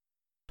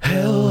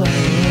Hello, welcome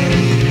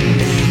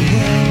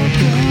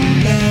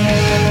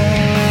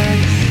back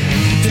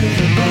to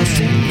the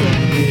Boston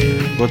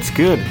Globe. What's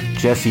good?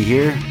 Jesse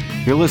here.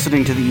 You're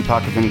listening to the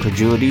Epoch of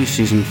Incredulity,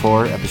 Season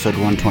 4, Episode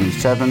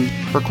 127,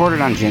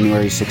 recorded on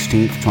January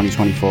 16th,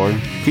 2024,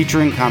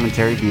 featuring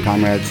commentary from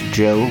comrades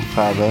Joe,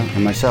 Fava,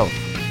 and myself.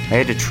 I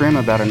had to trim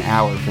about an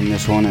hour from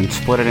this one and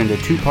split it into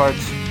two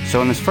parts,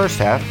 so in this first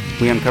half,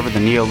 we uncovered the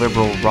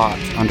neoliberal rot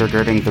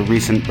undergirding the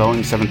recent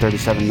Boeing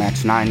 737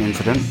 MAX 9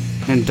 incident,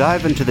 and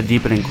dive into the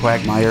deepening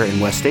quagmire in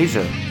West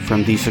Asia,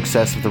 from the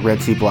success of the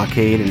Red Sea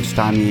blockade and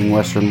stymieing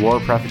Western war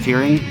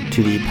profiteering,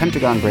 to the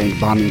Pentagon-brained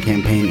bombing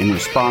campaign in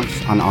response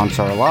on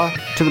Ansar Allah,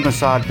 to the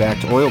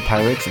Mossad-backed oil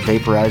pirates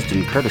vaporized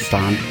in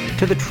Kurdistan,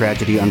 to the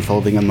tragedy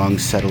unfolding among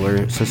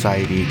settler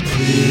society.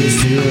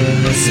 Please do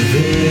us a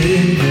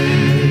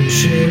favor,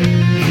 share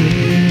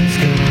this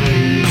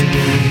content.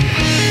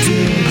 Do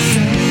us a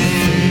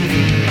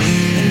favor,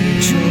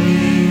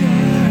 enjoy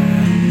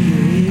our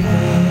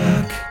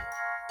epoch.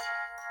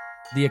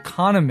 The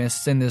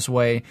economists in this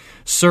way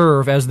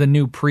serve as the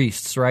new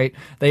priests, right?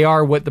 They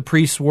are what the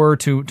priests were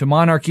to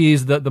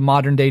monarchies, the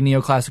modern day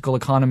neoclassical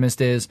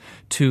economist is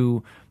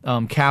to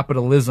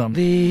capitalism.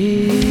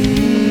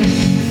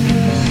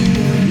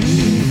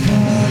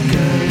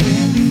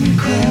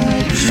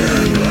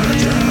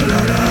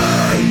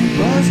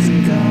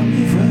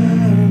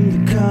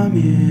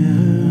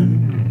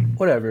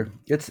 Whatever.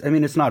 It's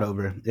not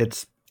over.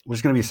 There's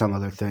going to be some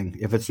other thing.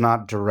 If it's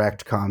not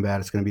direct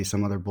combat, it's going to be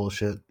some other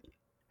bullshit.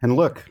 And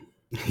look,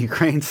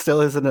 Ukraine still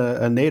isn't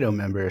a NATO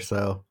member,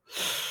 so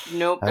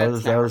Nope. that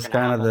was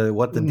kind of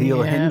what the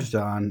deal Yeah. hinged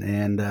on.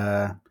 And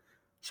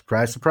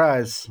surprise,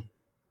 surprise,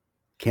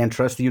 can't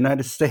trust the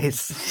United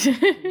States.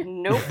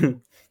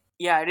 Nope.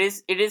 Yeah,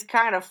 it is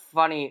kind of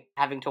funny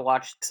having to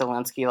watch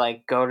Zelensky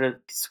go to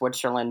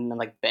Switzerland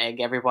and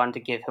beg everyone to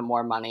give him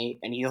more money,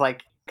 and he's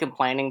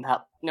complaining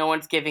that no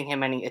one's giving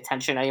him any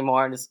attention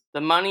anymore.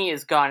 The money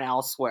is gone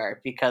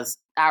elsewhere because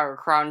our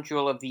crown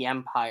jewel of the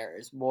empire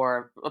is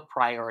more a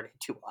priority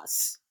to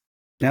us.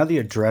 Now the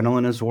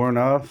adrenaline is worn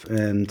off,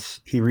 and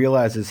he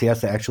realizes he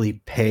has to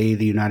actually pay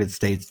the United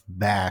States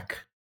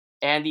back.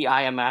 And the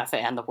IMF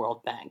and the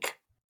World Bank.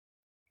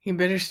 You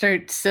better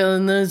start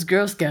selling those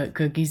Girl Scout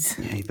cookies.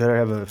 Yeah, you better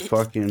have a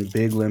fucking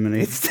big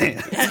lemonade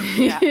stand.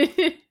 Yeah.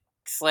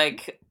 It's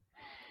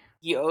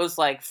he owes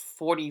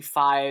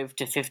 $45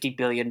 to $50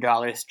 billion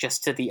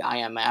just to the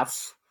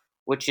IMF,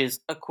 which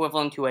is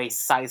equivalent to a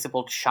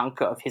sizable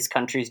chunk of his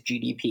country's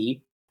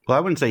GDP. Well,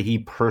 I wouldn't say he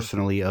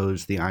personally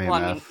owes the IMF.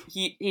 Well, I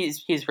mean,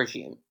 his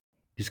regime.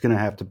 He's going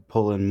to have to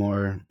pull in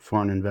more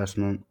foreign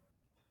investment.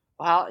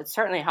 Well, it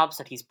certainly helps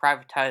that he's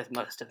privatized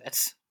most of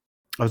it.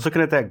 I was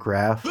looking at that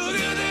graph. Look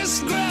at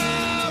this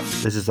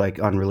graph. This is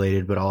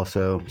unrelated, but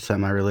also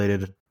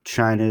semi-related.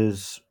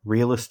 China's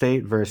real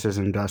estate versus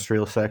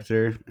industrial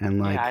sector, and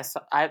Yeah,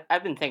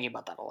 I've been thinking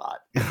about that a lot.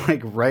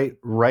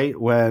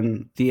 right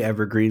when the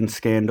Evergreen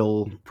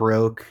scandal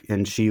broke,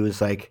 and she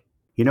was like,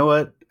 you know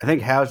what? I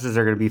think houses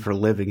are going to be for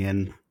living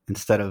in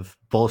instead of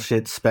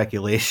bullshit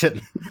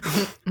speculation.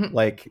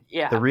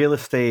 Yeah. The real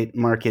estate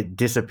market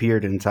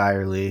disappeared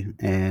entirely,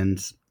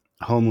 and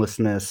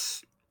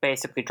homelessness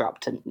Basically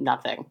dropped to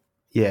nothing.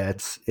 Yeah,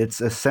 it's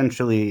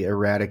essentially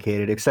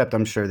eradicated, except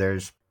I'm sure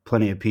there's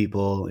plenty of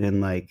people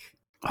in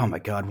oh my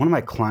god, one of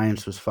my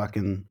clients was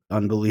fucking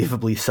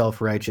unbelievably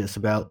self-righteous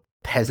about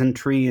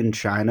peasantry in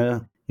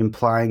China,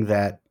 implying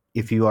that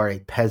if you are a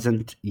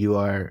peasant, you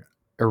are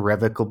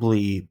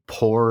irrevocably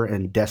poor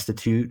and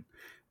destitute.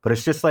 But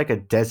it's just a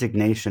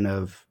designation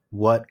of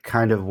what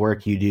kind of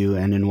work you do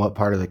and in what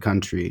part of the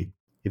country.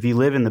 If you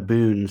live in the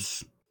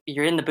boons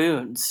You're in the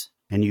boons.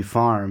 and you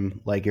farm,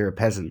 you're a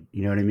peasant,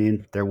 you know what I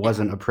mean? There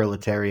wasn't a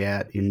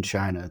proletariat in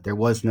China. There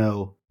was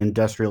no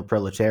industrial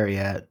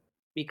proletariat.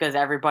 Because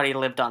everybody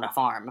lived on a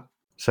farm.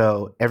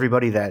 So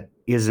everybody that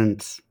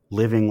isn't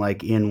living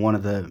in one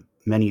of the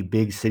many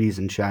big cities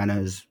in China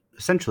is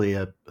essentially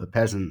a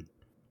peasant.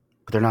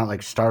 But they're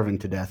not starving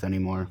to death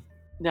anymore.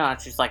 No,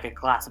 it's just a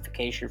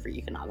classification for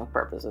economic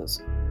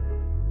purposes.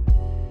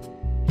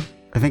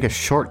 I think a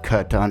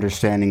shortcut to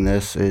understanding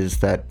this is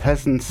that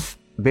peasants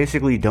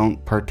basically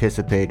don't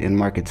participate in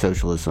market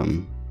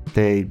socialism.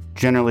 They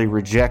generally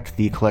reject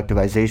the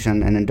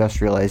collectivization and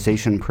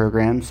industrialization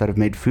programs that have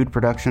made food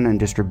production and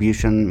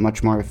distribution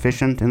much more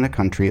efficient in the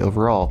country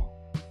overall.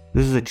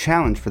 This is a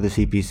challenge for the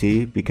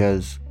CPC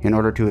because in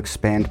order to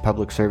expand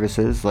public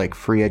services like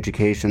free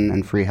education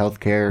and free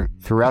healthcare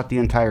throughout the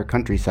entire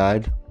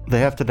countryside, they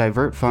have to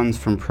divert funds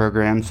from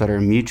programs that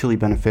are mutually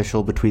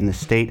beneficial between the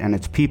state and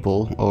its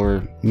people,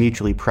 or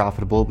mutually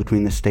profitable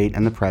between the state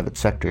and the private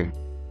sector.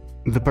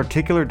 The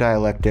particular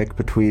dialectic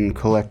between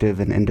collective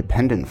and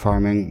independent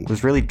farming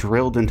was really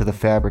drilled into the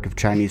fabric of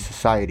Chinese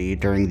society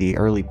during the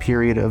early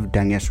period of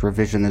Dengist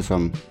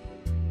revisionism.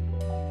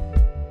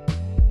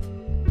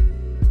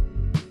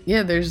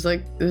 Yeah, there's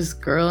this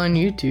girl on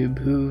YouTube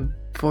who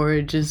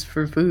forages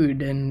for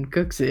food and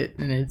cooks it,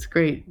 and it's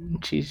great.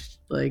 She's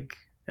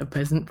a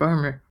peasant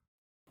farmer.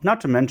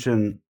 Not to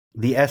mention,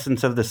 the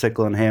essence of the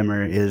sickle and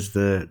hammer is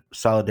the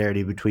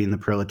solidarity between the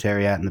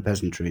proletariat and the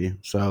peasantry.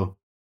 So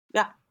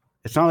Yeah.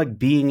 it's not like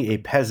being a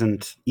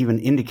peasant even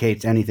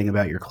indicates anything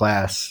about your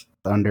class.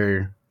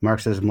 Under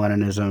Marxism,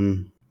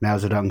 Leninism, Mao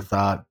Zedong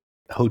thought,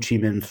 Ho Chi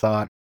Minh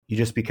thought, you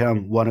just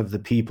become one of the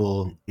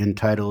people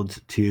entitled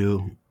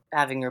to...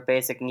 Having your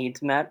basic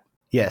needs met.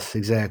 Yes,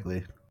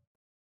 exactly.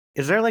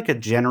 Is there like a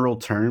general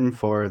term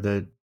for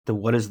the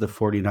what is the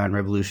 49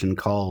 revolution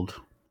called?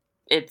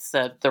 It's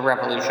the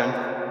revolution.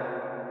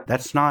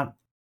 That's not...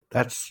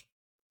 That's...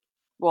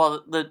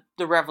 Well, the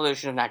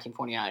revolution of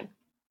 1949.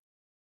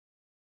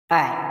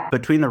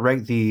 Between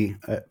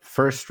the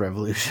first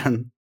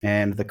revolution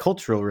and the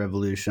Cultural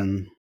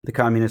Revolution, the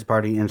Communist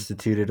Party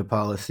instituted a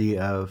policy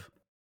of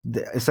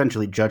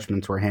essentially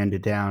judgments were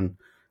handed down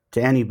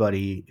to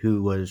anybody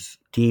who was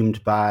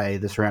deemed by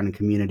the surrounding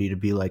community to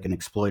be like an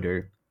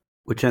exploiter,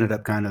 which ended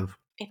up kind of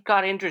It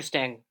got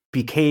interesting.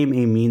 became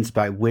a means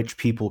by which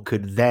people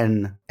could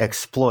then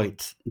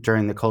exploit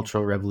during the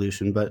Cultural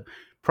Revolution. But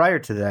prior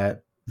to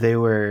that, they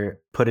were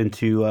put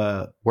into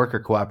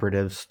worker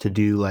cooperatives to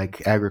do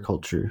like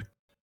agriculture.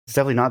 It's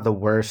definitely not the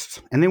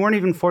worst. And they weren't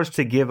even forced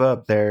to give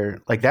up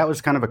their, like, that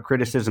was kind of a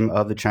criticism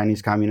of the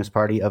Chinese Communist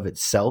Party of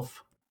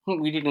itself.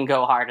 We didn't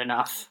go hard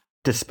enough.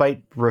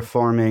 Despite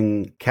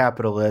reforming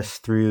capitalists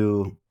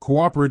through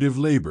cooperative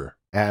labor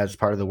as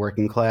part of the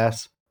working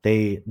class,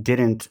 they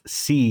didn't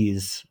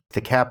seize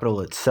the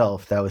capital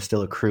itself that was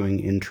still accruing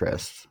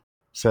interest.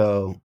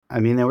 So, I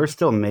mean, they were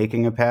still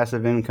making a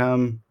passive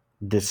income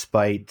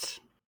despite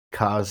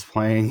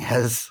cosplaying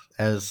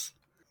as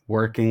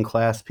working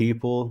class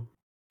people.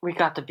 We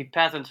got to be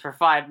peasants for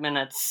 5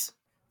 minutes.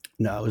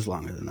 No, it was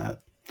longer than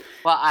that.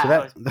 Well,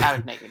 So I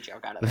was making a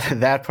joke out of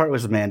it. That part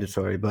was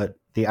mandatory, but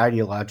the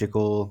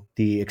ideological,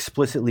 the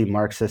explicitly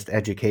Marxist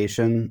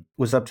education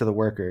was up to the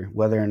worker,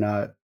 whether or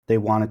not they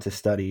wanted to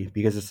study.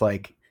 Because it's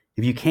like,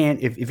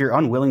 if you're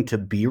unwilling to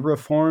be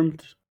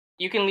reformed...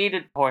 You can lead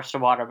a horse to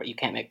water, but you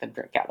can't make them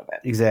drink out of it.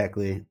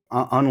 Exactly.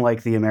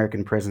 Unlike the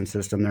American prison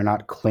system, they're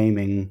not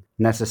claiming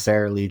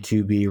necessarily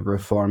to be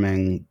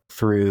reforming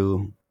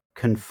through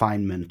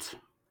confinement.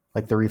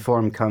 Like, the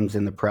reform comes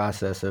in the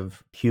process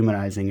of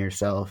humanizing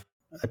yourself,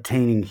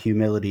 attaining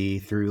humility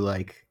through,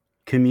 like,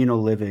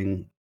 communal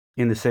living,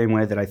 in the same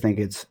way that I think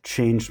it's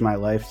changed my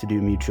life to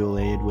do mutual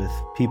aid with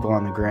people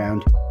on the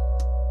ground.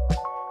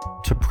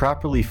 To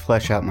properly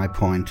flesh out my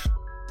point,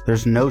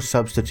 there's no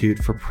substitute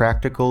for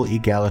practical,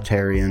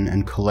 egalitarian,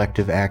 and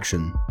collective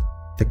action.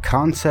 The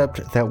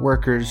concept that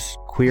workers,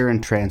 queer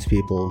and trans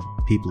people,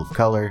 people of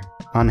color,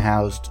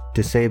 unhoused,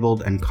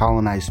 disabled, and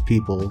colonized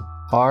people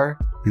are,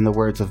 in the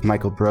words of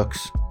Michael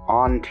Brooks,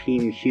 on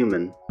Team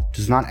Human,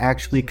 does not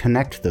actually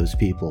connect those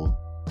people,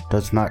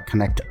 does not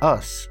connect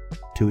us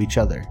to each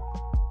other.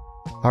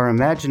 Our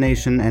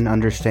imagination and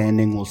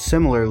understanding will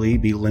similarly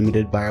be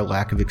limited by our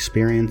lack of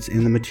experience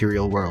in the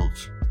material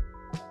world.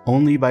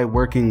 Only by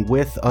working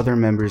with other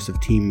members of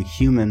Team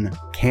Human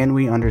can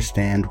we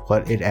understand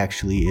what it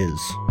actually is.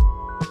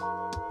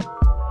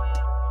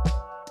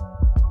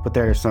 But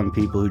there are some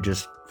people who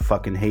just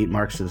fucking hate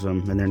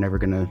Marxism and they're never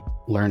gonna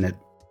learn it.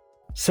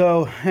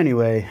 So,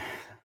 anyway,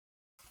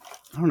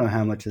 I don't know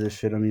how much of this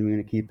shit I'm even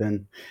gonna keep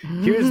in.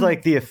 Here's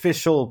like the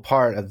official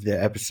part of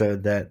the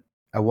episode that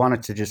I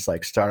wanted to just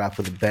like start off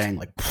with a bang,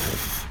 like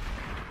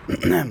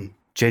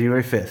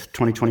January 5th,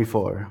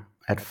 2024.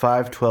 At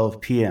 5:12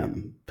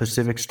 p.m.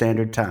 Pacific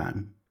Standard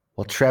Time,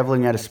 while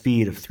traveling at a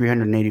speed of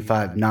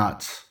 385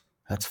 knots,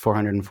 that's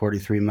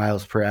 443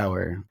 miles per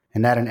hour,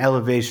 and at an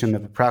elevation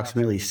of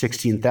approximately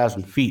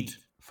 16,000 feet,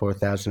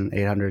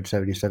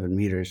 4,877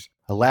 meters,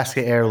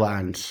 Alaska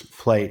Airlines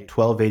Flight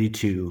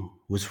 1282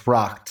 was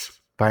rocked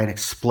by an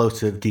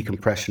explosive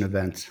decompression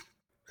event.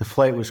 The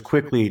flight was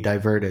quickly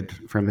diverted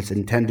from its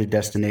intended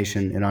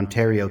destination in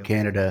Ontario,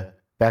 Canada,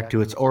 back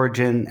to its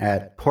origin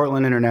at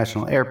Portland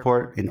International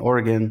Airport in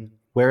Oregon,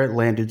 where it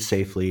landed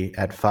safely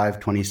at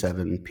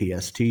 5:27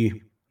 PST.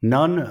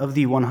 None of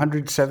the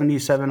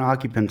 177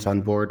 occupants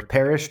on board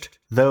perished,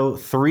 though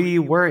 3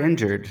 were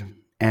injured,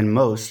 and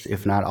most,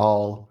 if not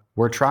all,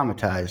 were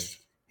traumatized,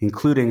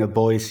 including a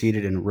boy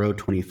seated in row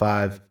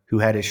 25 who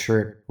had his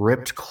shirt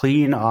ripped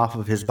clean off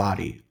of his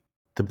body.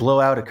 The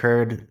blowout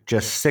occurred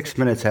just 6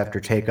 minutes after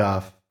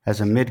takeoff,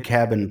 as a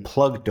mid-cabin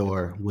plug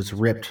door was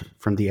ripped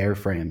from the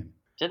airframe.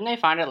 Didn't they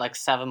find it like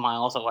 7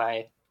 miles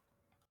away?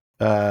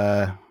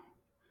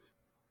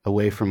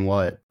 Away from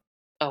what?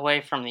 Away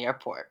from the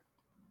airport.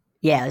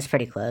 Yeah, it was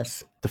pretty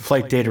close. The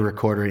flight data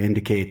recorder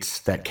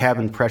indicates that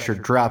cabin pressure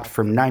dropped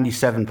from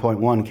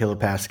 97.1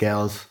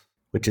 kilopascals,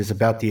 which is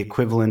about the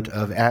equivalent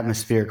of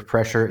atmospheric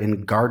pressure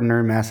in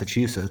Gardner,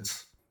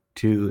 Massachusetts,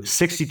 to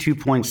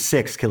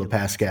 62.6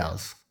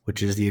 kilopascals,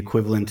 which is the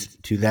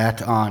equivalent to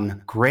that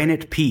on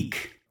Granite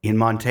Peak in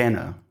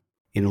Montana,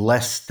 in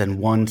less than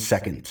 1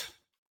 second.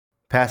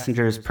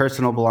 Passengers'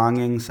 personal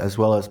belongings, as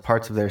well as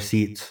parts of their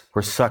seats,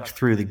 were sucked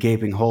through the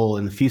gaping hole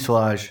in the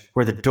fuselage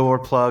where the door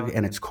plug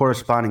and its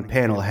corresponding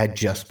panel had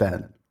just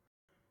been.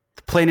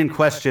 The plane in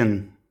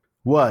question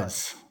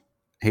was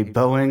a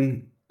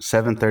Boeing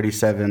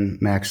 737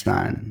 MAX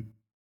 9.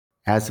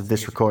 As of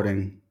this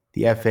recording,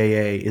 the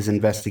FAA is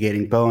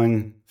investigating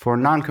Boeing for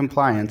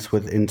noncompliance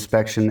with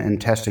inspection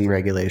and testing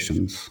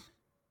regulations.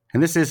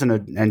 And this isn't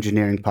an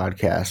engineering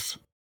podcast,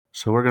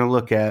 so we're going to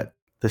look at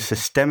the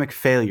systemic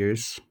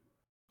failures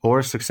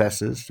or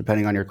successes,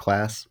 depending on your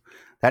class,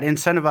 that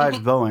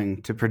incentivize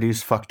Boeing to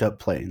produce fucked up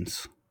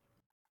planes.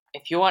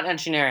 If you want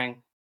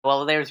engineering,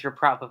 well, there's your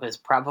problem. Is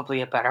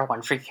probably a better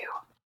one for you.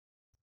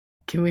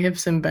 Can we have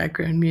some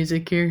background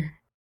music here?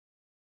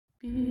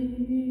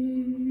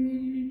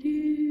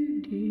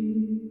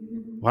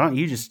 Why don't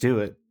you just do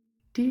it?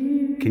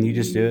 Can you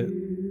just do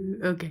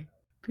it? Okay.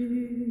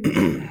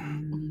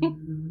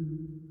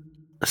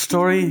 A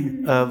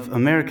story of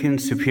American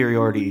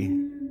superiority,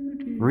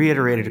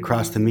 reiterated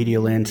across the media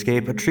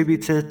landscape,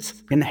 attributes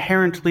its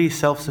inherently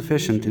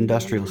self-sufficient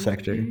industrial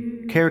sector,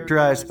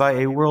 characterized by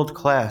a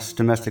world-class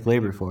domestic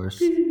labor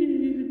force.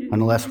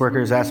 Unless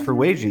workers ask for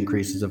wage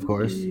increases, of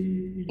course.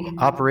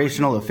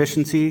 Operational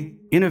efficiency,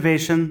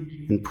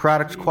 innovation, and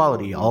product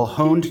quality all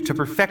honed to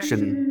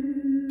perfection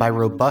by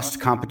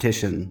robust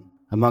competition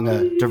among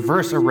a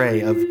diverse array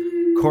of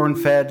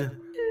corn-fed,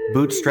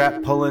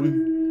 bootstrap-pulling,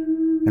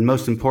 and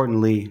most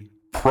importantly,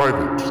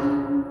 private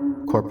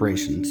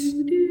corporations.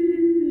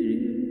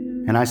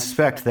 And I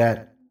suspect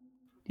that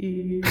Do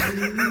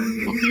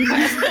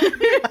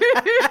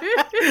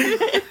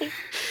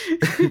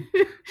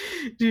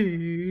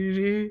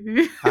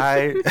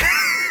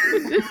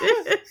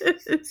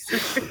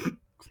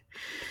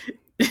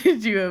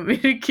you want me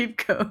to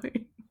keep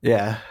going?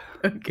 Yeah.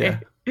 Okay.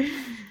 Yeah.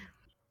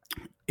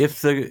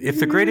 If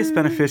the greatest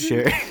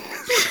beneficiary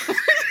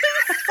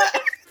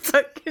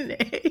Fucking A.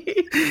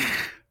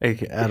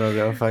 I don't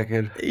know if I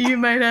could. You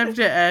might have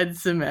to add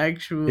some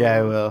actual. Yeah,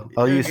 I will.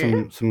 I'll use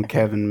Okay. some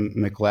Kevin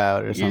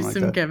McLeod or something Use like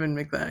some that. Kevin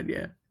McLeod,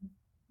 yeah.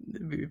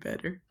 That'd be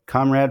better.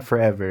 Comrade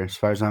forever, as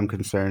far as I'm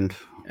concerned.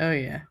 Oh,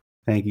 yeah.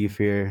 Thank you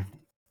for your...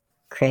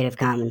 Creative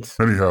Commons.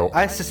 Anyhow,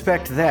 I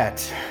suspect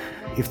that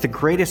if the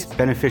greatest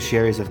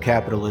beneficiaries of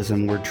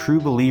capitalism were true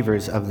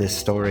believers of this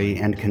story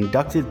and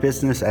conducted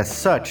business as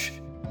such,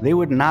 they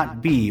would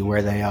not be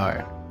where they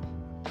are.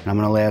 And I'm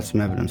going to lay out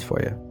some evidence for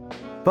you.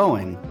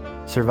 Boeing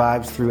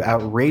survives through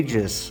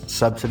outrageous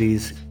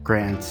subsidies,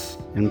 grants,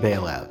 and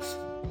bailouts.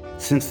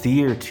 Since the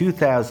year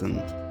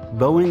 2000,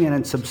 Boeing and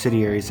its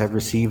subsidiaries have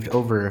received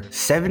over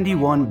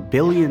 $71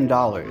 billion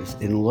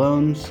in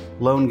loans,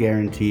 loan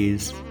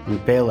guarantees, and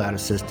bailout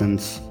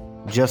assistance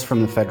just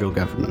from the federal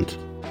government.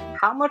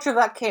 How much of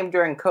that came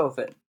during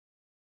COVID?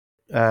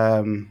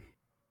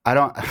 I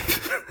don't...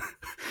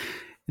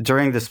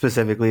 During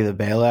specifically the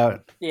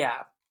bailout,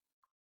 Yeah.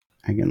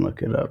 I can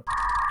look it up.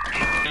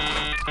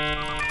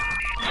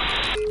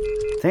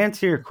 To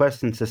answer your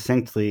question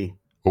succinctly,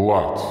 a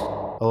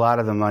lot. a lot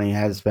of the money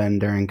has been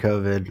during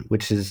COVID,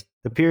 which is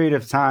the period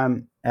of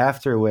time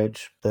after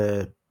which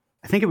I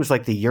think it was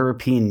like the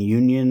European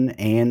Union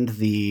and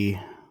the...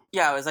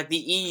 Yeah, it was like the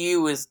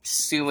EU was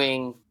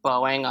suing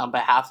Boeing on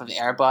behalf of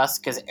Airbus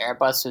because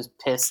Airbus was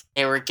pissed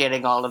they were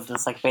getting all of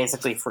this like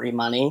basically free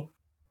money.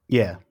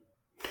 Yeah.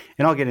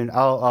 And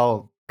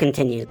I'll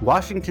Continue.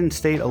 Washington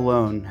state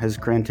alone has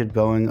granted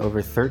Boeing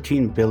over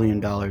 $13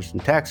 billion in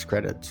tax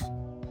credits.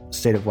 The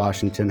state of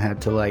Washington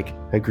had to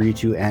agree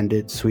to end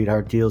its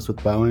sweetheart deals with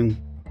Boeing,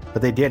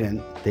 but they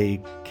didn't.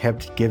 They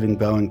kept giving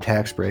Boeing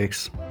tax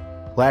breaks.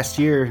 Last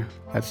year,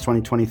 that's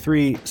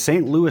 2023,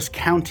 St. Louis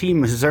County,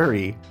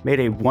 Missouri,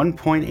 made a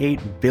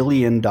 $1.8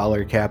 billion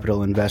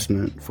capital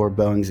investment for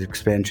Boeing's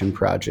expansion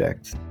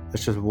project.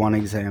 That's just one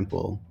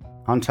example.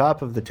 On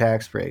top of the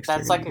tax breaks.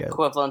 That's they're like gonna get.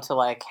 equivalent to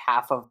like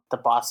half of the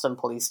Boston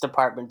Police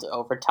Department's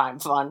overtime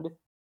fund.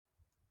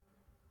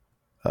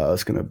 I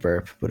was going to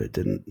burp, but it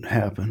didn't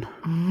happen.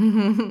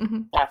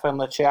 Half in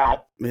the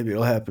chat. Maybe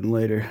it'll happen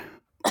later.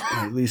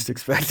 I at least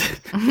expect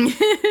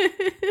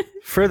it.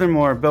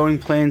 Furthermore, Boeing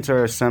planes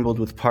are assembled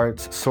with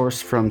parts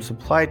sourced from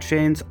supply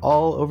chains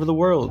all over the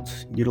world,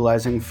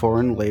 utilizing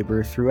foreign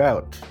labor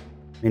throughout.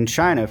 In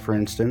China, for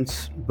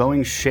instance,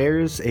 Boeing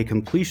shares a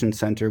completion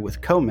center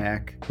with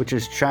Comac, which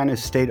is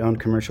China's state-owned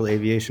commercial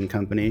aviation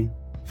company,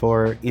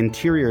 for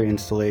interior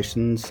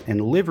installations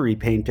and livery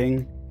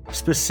painting,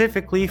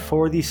 specifically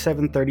for the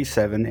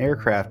 737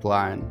 aircraft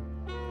line.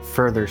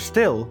 Further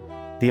still,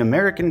 the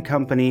American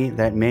company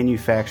that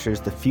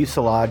manufactures the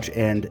fuselage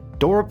and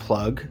door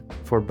plug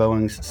for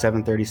Boeing's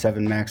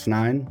 737 MAX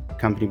 9, a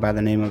company by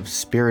the name of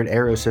Spirit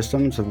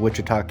Aerosystems of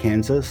Wichita,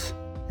 Kansas,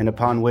 and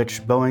upon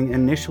which Boeing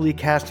initially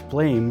cast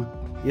blame,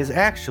 is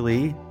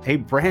actually a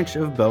branch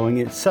of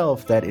Boeing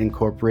itself that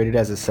incorporated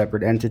as a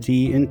separate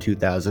entity in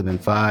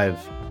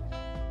 2005.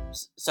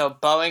 So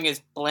Boeing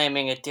is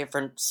blaming a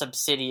different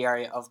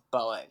subsidiary of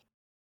Boeing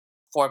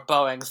for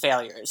Boeing's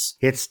failures.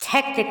 It's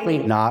Technically,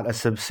 not a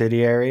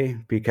subsidiary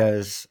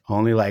because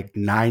only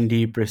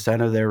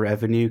 90% of their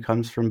revenue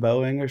comes from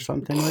Boeing or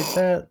something like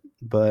that.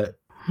 But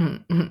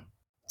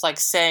It's like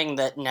saying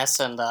that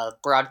NESN, the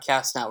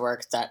broadcast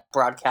network that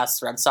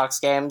broadcasts Red Sox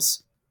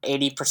games,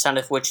 80%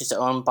 of which is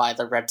owned by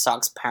the Red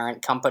Sox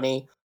parent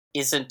company,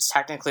 isn't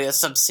technically a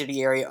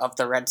subsidiary of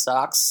the Red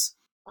Sox.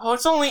 Oh,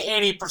 it's only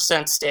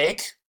 80%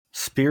 stake.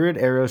 Spirit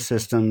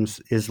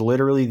AeroSystems is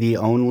literally the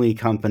only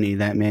company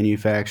that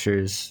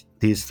manufactures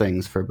these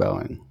things for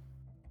Boeing.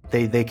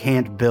 They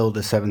can't build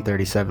a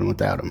 737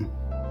 without them.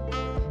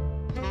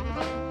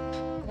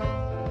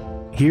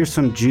 Here's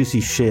some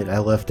juicy shit I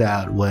left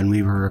out when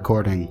we were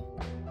recording.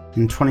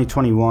 In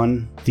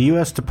 2021, the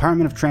U.S.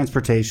 Department of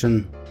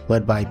Transportation,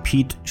 led by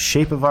Pete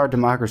Shape of Our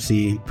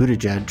Democracy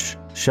Buttigieg,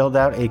 shelled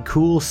out a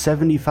cool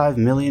 $75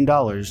 million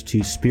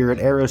to Spirit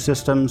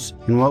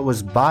AeroSystems in what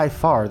was by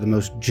far the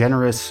most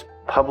generous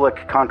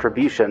public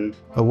contribution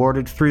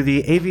awarded through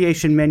the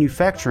Aviation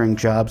Manufacturing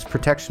Jobs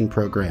Protection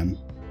Program.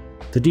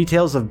 The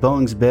details of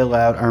Boeing's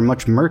bailout are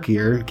much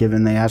murkier,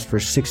 given they asked for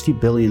 $60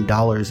 billion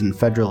in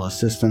federal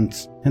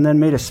assistance, and then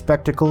made a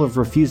spectacle of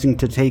refusing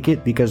to take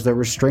it because there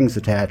were strings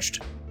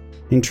attached.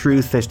 In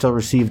truth, they still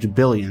received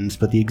billions,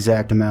 but the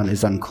exact amount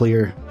is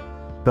unclear.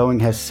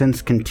 Boeing has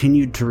since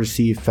continued to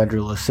receive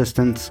federal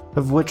assistance,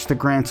 of which the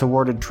grants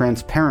awarded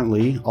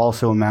transparently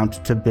also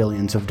amount to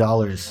billions of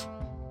dollars.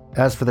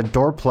 As for the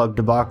door plug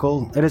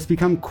debacle, it has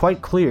become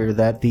quite clear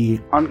that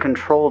the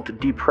uncontrolled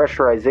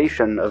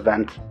depressurization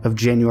event of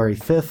January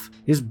 5th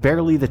is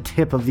barely the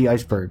tip of the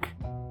iceberg.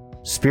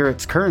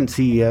 Spirit's current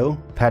CEO,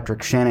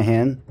 Patrick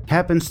Shanahan,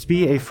 happens to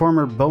be a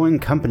former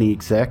Boeing company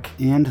exec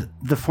and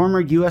the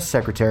former U.S.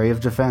 Secretary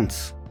of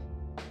Defense.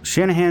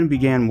 Shanahan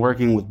began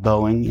working with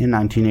Boeing in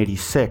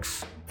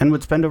 1986 and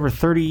would spend over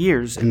 30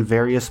 years in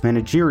various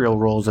managerial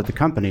roles at the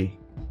company,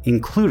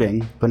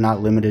 including, but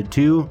not limited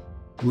to,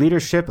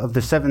 leadership of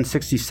the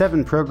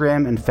 767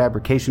 program and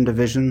fabrication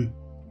division,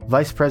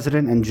 vice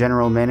president and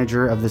general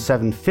manager of the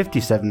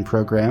 757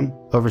 program,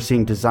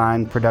 overseeing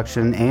design,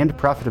 production, and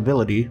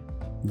profitability,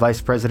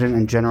 vice president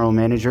and general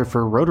manager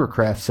for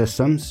rotorcraft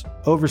systems,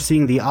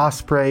 overseeing the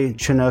Osprey,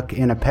 Chinook,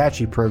 and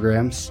Apache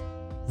programs,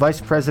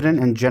 vice president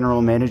and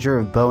general manager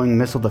of Boeing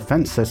Missile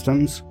Defense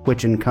Systems,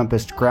 which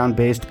encompassed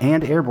ground-based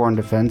and airborne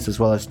defense as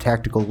well as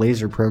tactical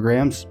laser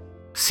programs,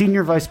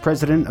 senior vice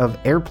president of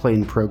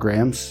airplane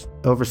programs,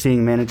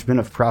 overseeing management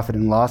of profit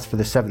and loss for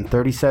the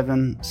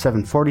 737,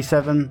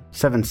 747,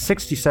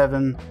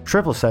 767,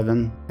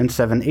 777, and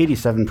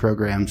 787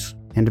 programs,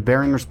 and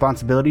bearing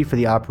responsibility for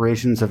the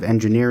operations of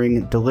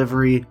engineering,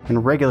 delivery,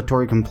 and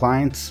regulatory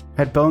compliance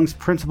at Boeing's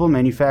principal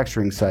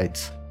manufacturing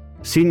sites,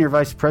 senior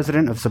vice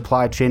president of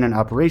supply chain and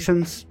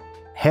operations,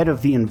 head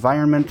of the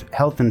Environment,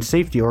 Health, and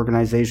Safety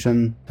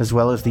Organization, as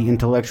well as the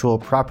Intellectual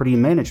Property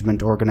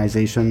Management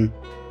Organization,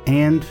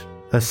 and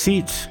a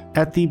seat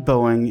at the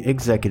Boeing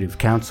Executive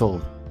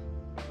Council.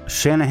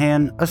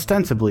 Shanahan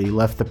ostensibly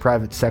left the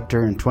private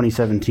sector in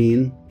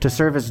 2017 to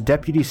serve as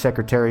Deputy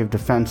Secretary of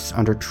Defense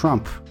under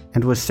Trump,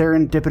 and was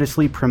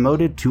serendipitously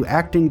promoted to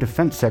Acting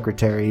Defense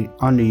Secretary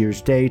on New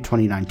Year's Day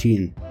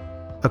 2019.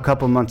 A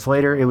couple months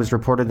later, it was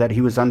reported that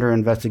he was under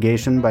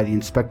investigation by the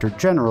Inspector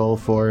General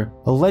for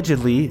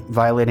allegedly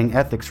violating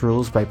ethics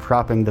rules by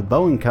propping the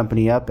Boeing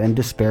company up and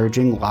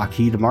disparaging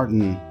Lockheed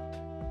Martin.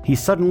 He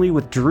suddenly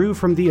withdrew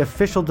from the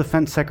official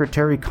Defense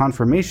Secretary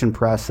confirmation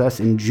process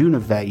in June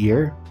of that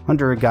year,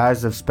 under a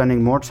guise of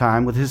spending more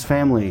time with his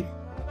family.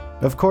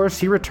 Of course,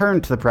 he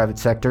returned to the private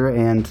sector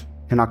and,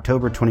 in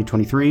October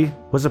 2023,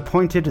 was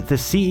appointed the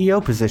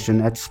CEO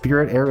position at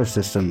Spirit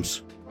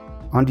AeroSystems.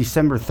 On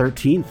December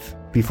 13th,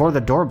 before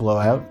the door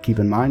blowout, keep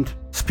in mind,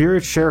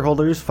 Spirit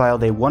shareholders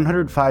filed a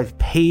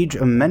 105-page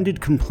amended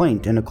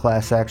complaint in a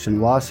class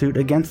action lawsuit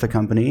against the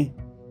company,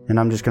 and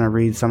I'm just going to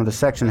read some of the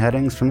section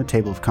headings from the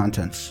table of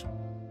contents.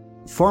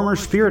 Former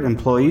Spirit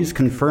employees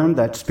confirmed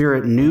that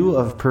Spirit knew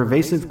of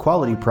pervasive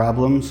quality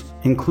problems,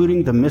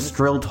 including the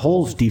misdrilled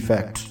holes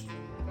defect.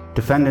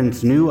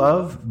 Defendants knew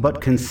of,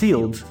 but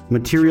concealed,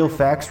 material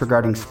facts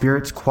regarding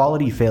Spirit's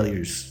quality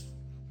failures.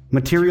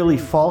 Materially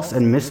false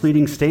and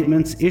misleading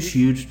statements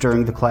issued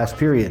during the class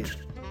period.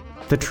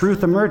 The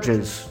truth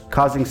emerges,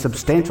 causing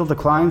substantial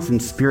declines in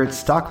Spirit's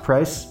stock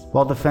price,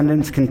 while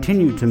defendants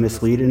continue to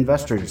mislead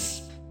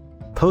investors.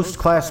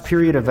 Post-class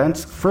period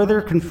events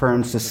further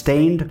confirm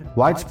sustained,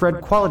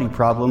 widespread quality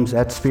problems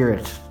at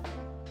Spirit.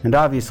 And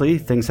obviously,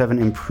 things haven't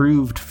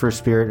improved for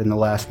Spirit in the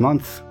last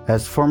month,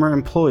 as former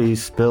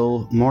employees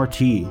spill more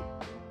tea.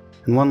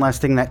 And one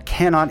last thing that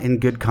cannot in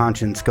good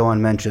conscience go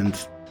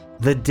unmentioned.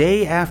 The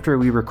day after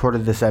we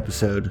recorded this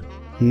episode,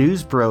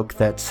 news broke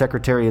that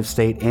Secretary of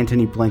State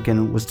Antony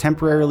Blinken was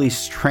temporarily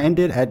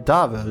stranded at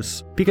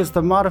Davos because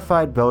the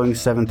modified Boeing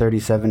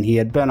 737 he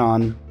had been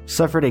on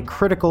suffered a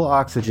critical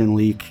oxygen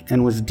leak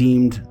and was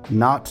deemed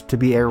not to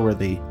be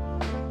airworthy.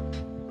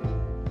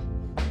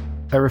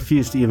 I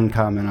refuse to even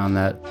comment on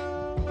that.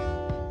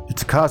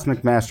 It's a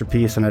cosmic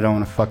masterpiece and I don't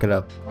want to fuck it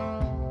up.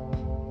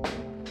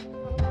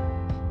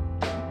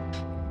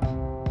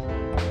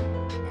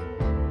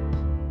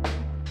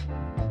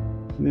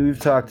 I mean, we've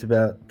talked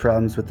about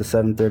problems with the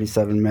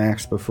 737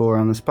 MAX before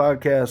on this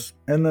podcast,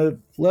 and the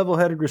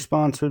level-headed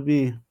response would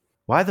be,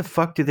 why the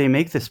fuck do they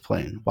make this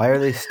plane? Why are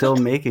they still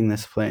making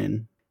this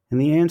plane?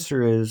 And the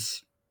answer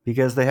is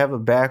because they have a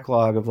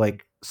backlog of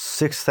like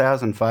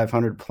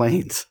 6,500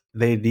 planes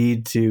they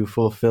need to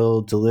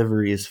fulfill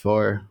deliveries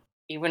for.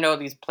 even though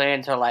these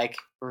planes are like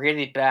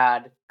really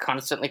bad,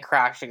 constantly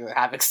crashing or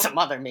having some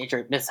other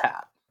major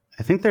mishap.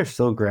 I think they're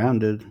still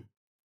grounded.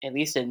 At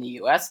least in the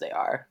US they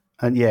are.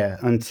 Yeah,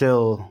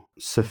 until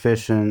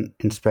sufficient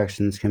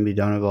inspections can be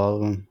done of all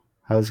of them.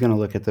 I was going to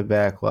look at the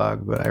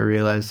backlog, but I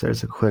realized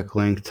there's a quick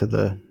link to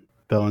the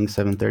Boeing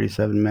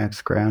 737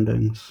 MAX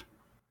groundings.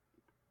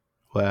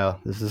 Wow,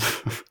 this is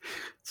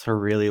it's a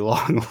really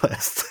long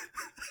list.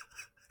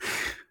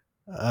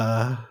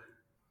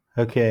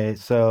 Okay,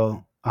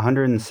 so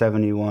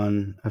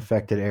 171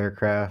 affected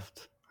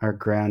aircraft are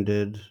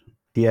grounded.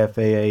 The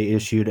FAA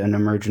issued an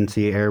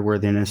emergency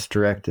airworthiness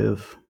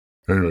directive.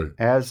 Anyway,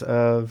 As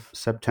of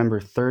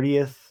September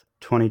 30th,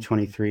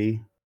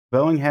 2023,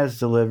 Boeing has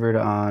delivered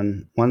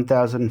on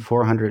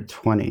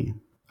 1,420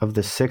 of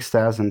the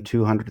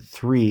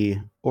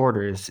 6,203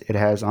 orders it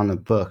has on the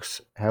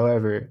books.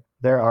 However,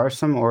 there are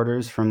some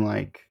orders from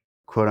like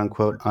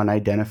quote-unquote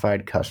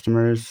unidentified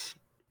customers.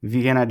 If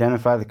you can't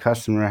identify the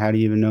customer, how do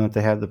you even know if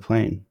they have the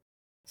plane?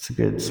 It's a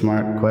good,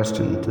 smart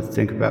question to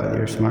think about with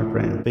your smart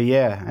brain. But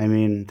yeah, I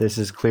mean, this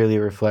is clearly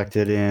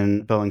reflected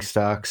in Boeing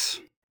stocks.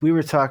 We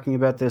were talking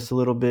about this a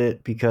little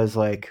bit because,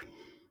 like,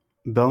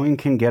 Boeing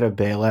can get a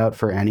bailout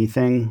for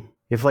anything.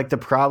 If, like, the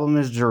problem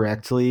is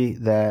directly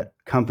that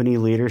company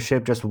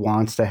leadership just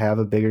wants to have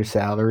a bigger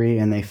salary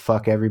and they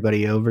fuck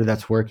everybody over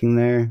that's working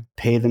there,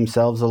 pay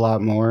themselves a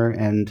lot more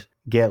and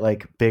get,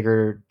 like,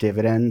 bigger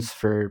dividends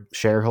for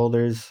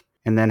shareholders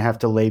and then have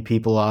to lay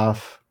people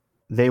off,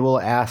 they will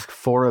ask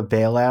for a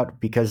bailout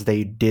because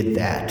they did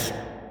that.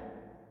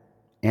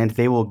 And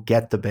they will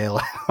get the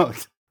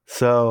bailout.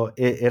 So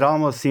it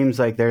almost seems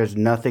like there's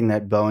nothing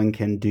that Boeing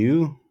can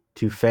do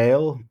to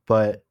fail,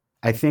 but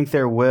I think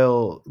there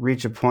will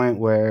reach a point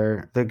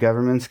where the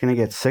government's going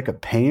to get sick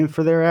of paying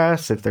for their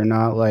ass if they're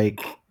not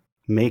like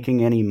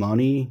making any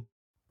money.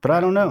 But I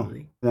don't know.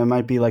 That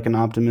might be like an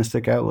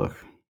optimistic outlook.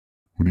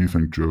 what do you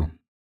think, Joe?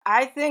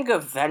 I think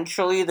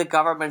eventually the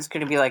government's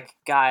going to be like,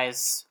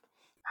 guys,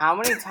 how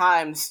many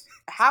times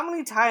have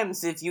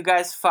you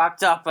guys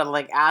fucked up and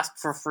like asked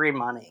for free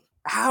money?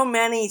 How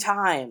many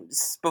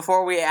times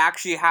before we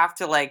actually have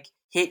to like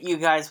hit you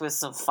guys with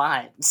some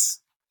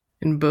fines?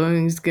 And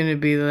Boeing's gonna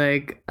be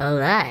like,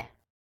 alright.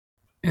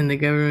 And the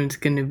government's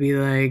gonna be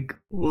like,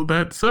 Well,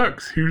 that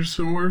sucks. Here's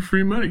some more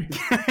free money.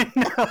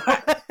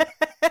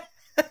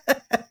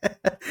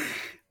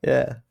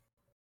 Yeah.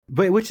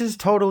 But which is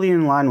totally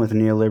in line with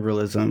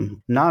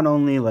neoliberalism. Not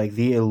only like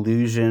the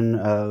illusion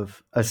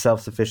of a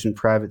self-sufficient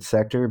private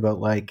sector, but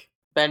like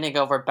Bending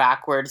over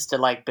backwards to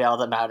like bail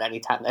them out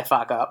anytime they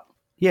fuck up.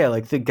 yeah,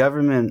 like the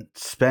government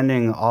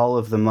spending all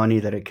of the money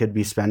that it could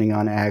be spending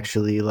on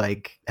actually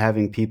like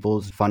having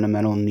people's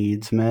fundamental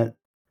needs met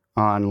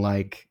on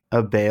like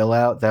a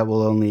bailout that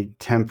will only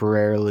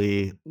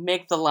temporarily,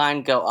 Make the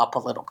line go up a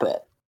little bit.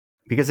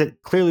 because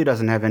it clearly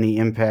doesn't have any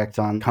impact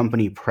on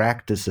company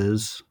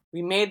practices.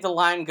 We made the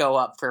line go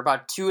up for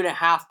about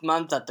 2.5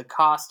 months at the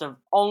cost of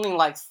only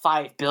like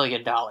 $5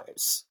 billion.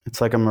 It's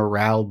like a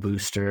morale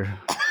booster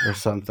or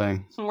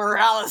something.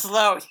 Morale is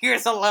low.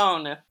 Here's a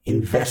loan.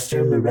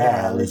 Investor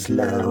morale is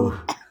low.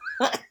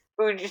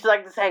 We would just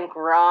like to thank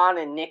Ron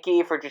and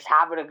Nikki for just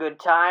having a good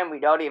time. We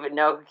don't even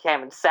know who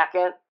came in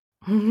second.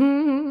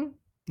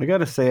 I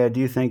gotta say, I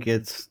do think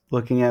it's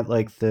looking at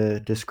like the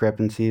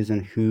discrepancies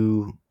in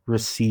who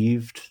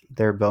received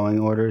their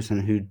Boeing orders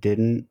and who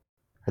didn't.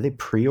 Are they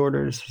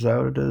pre-orders? Is that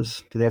what it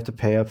is? Do they have to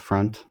pay up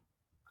front?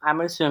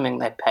 I'm assuming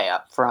they pay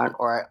up front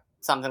or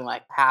something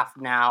like half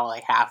now,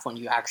 like half when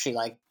you actually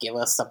like give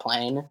us the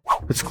plane.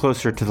 It's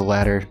closer to the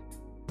latter.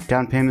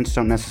 Down payments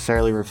don't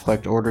necessarily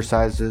reflect order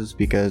sizes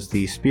because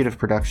the speed of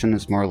production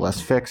is more or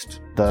less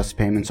fixed. Thus,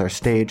 payments are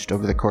staged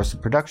over the course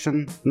of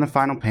production, and the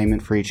final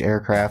payment for each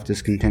aircraft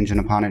is contingent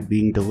upon it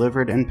being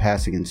delivered and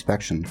passing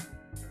inspection.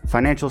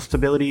 Financial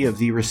stability of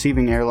the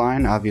receiving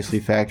airline obviously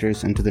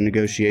factors into the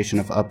negotiation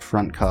of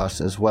upfront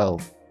costs as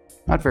well.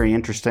 Not very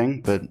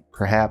interesting, but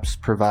perhaps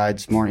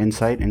provides more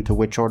insight into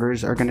which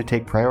orders are going to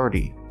take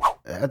priority.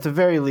 At the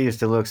very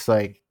least, it looks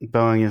like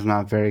Boeing is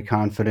not very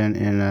confident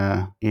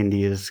in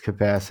India's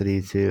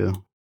capacity to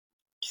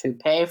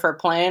pay for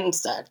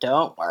planes that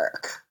don't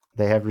work.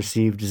 They have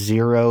received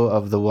 0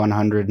 of the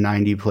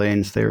 190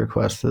 planes they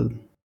requested.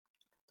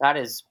 That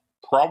is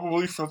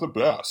Probably for the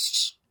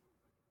best.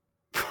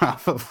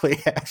 Probably,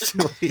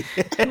 actually.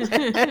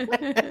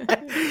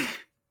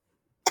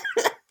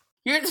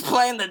 here's a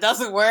plane that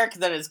doesn't work,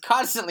 that is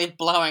constantly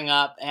blowing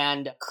up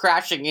and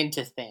crashing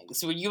into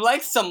things. Would you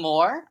like some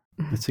more?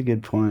 That's a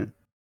good point.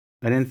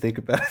 I didn't think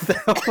about it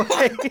that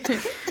way.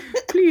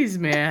 Please,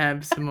 may I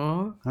have some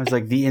more? I was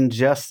like, the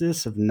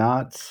injustice of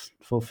not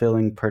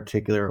fulfilling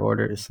particular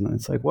orders. And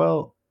it's like,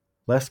 well,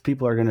 less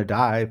people are going to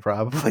die,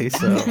 probably.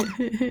 So,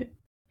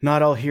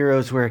 not all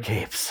heroes wear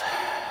capes.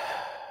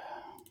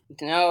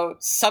 No,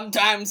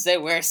 sometimes they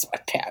wear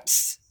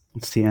sweatpants.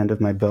 It's the end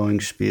of my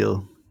Boeing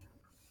spiel.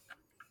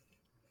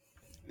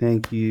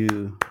 Thank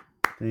you.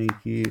 Thank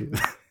you.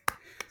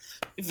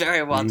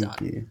 Very well Thank done.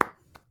 you.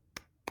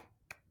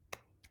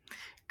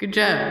 Good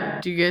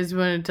job. Do you guys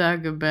want to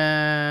talk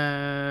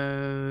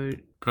about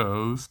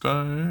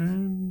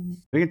Palestine.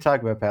 We can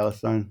talk about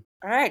Palestine.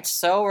 All right,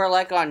 so we're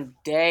like on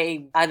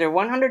day either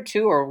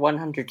 102 or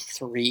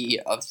 103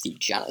 of the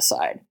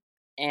genocide.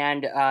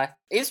 And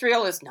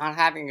Israel is not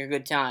having a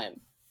good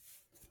time.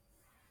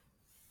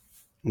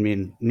 I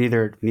mean,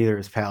 neither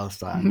is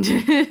Palestine.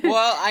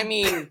 Well, I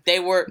mean, they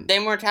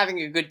weren't having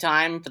a good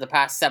time for the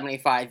past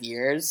 75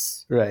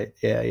 years. Right.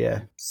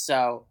 Yeah.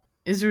 So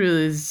Israel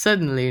is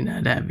suddenly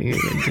not having a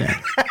good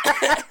time.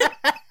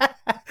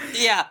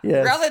 yeah,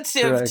 Yes,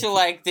 relative correct. to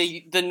like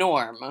the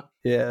norm.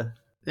 Yeah.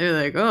 They're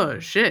like, oh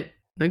shit,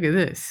 look at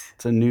this.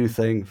 It's a new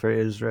thing for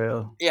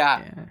Israel. Yeah.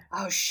 Yeah.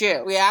 Oh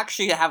shit, we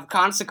actually have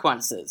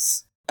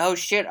consequences. Oh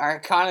shit, our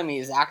economy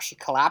is actually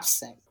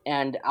collapsing.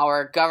 And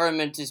our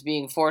government is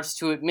being forced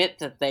to admit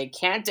that they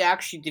can't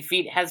actually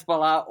defeat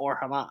Hezbollah or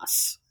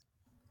Hamas.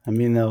 I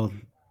mean, they'll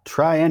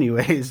try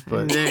anyways,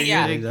 but They're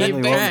Yeah, gonna they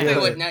keep definitely won't basically do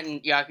what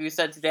it. Netanyahu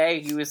said today,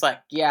 he was like,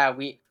 yeah,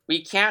 we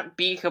can't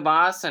beat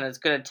Hamas, and it's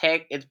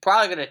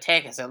probably gonna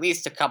take us at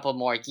least a couple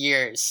more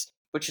years.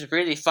 Which is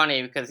really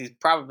funny because he's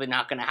probably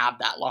not gonna have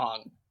that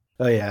long.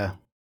 Oh yeah,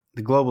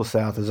 the global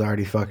south is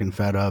already fucking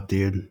fed up,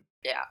 dude.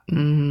 Yeah.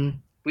 Mm-hmm.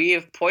 We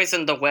have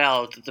poisoned the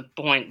well to the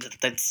point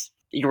that's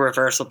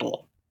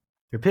irreversible.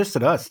 They're pissed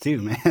at us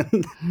too,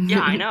 man.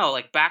 Yeah, I know.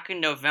 Like back in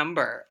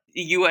November,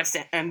 the U.S.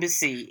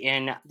 embassy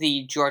in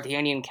the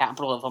Jordanian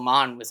capital of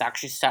Amman was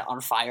actually set on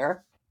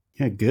fire.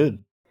 Yeah,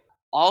 good.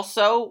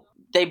 Also,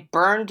 they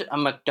burned a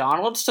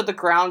McDonald's to the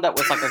ground that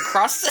was like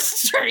across the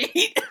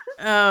street.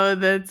 Oh,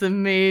 that's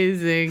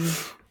amazing.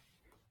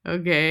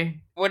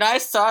 Okay. When I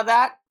saw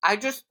that, I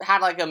just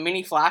had like a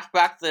mini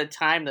flashback to the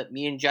time that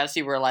me and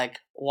Jesse were like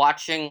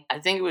watching, I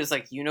think it was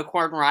like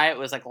Unicorn Riot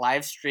was like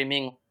live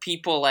streaming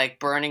people like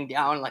burning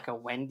down like a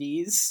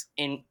Wendy's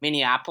in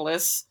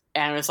Minneapolis.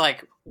 And it was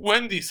like,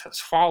 Wendy's has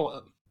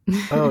fallen.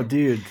 Oh,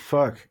 dude,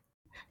 fuck.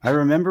 I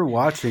remember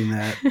watching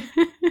that.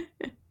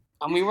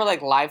 and we were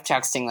like live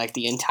texting like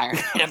the entire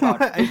night about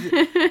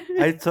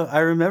it. I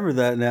remember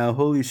that now.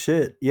 Holy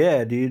shit.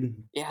 Yeah,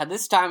 dude. Yeah,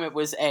 this time it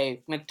was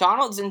a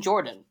McDonald's in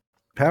Jordan.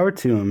 Power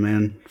to him,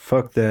 man.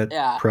 Fuck that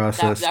Yeah,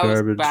 processed that was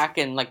garbage. back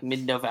in like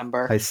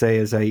mid-November. I say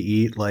as I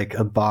eat like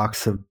a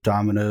box of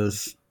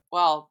Domino's.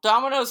 Well,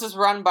 Domino's is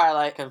run by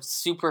like a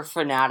super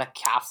fanatic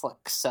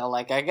Catholic, so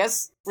like I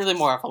guess really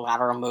more of a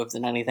lateral move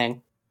than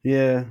anything.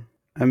 Yeah.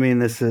 I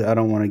mean, I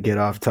don't want to get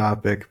off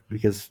topic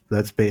because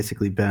that's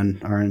basically been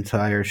our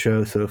entire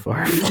show so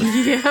far.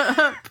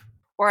 Yep.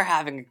 We're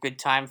having a good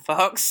time,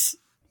 folks.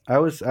 I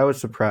was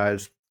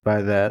surprised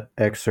by that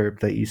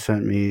excerpt that you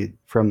sent me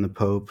from the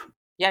Pope.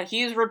 Yeah,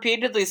 he's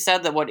repeatedly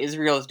said that what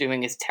Israel is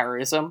doing is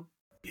terrorism.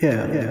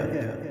 Yeah.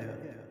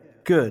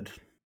 Good.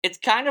 It's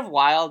kind of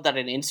wild that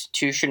an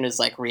institution as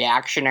like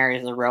reactionary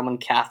as the Roman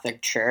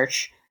Catholic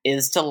Church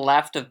is to the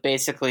left of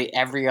basically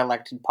every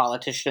elected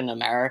politician in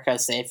America,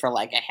 save for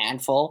like a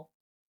handful.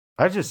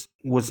 I just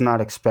was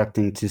not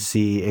expecting to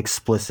see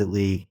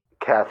explicitly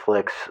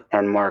Catholics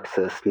and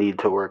Marxists need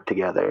to work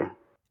together.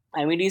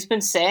 I mean, he's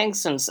been saying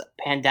since the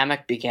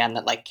pandemic began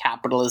that like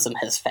capitalism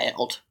has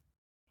failed.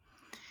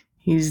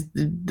 He's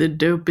the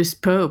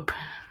dopest pope,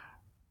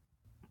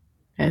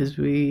 as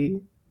we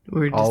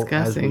were As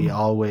discussing. we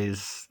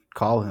always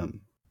call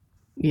him.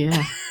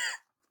 Yeah.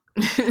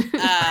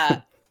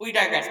 We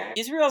digress.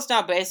 Israel's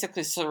now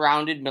basically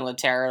surrounded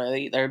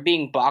militarily. They're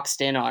being boxed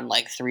in on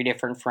like 3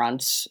 different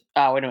fronts.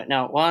 Wait a minute,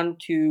 no, 1,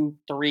 2,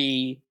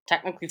 3,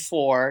 technically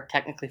 4,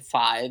 technically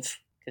 5.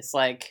 It's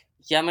like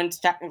Yemen's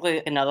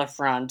technically another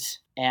front,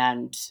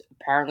 and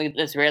apparently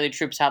the Israeli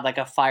troops had like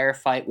a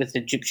firefight with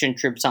Egyptian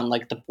troops on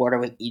like the border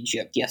with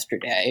Egypt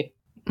yesterday.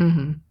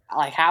 Mm-hmm.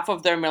 Like half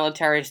of their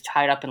military is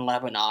tied up in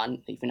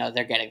Lebanon, even though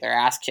they're getting their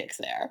ass kicked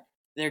there.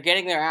 They're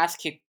getting their ass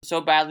kicked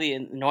so badly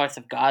in the north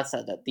of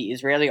Gaza that the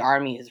Israeli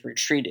army has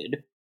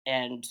retreated,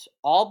 and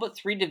all but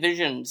 3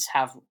 divisions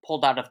have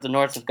pulled out of the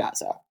north of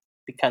Gaza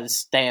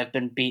because they have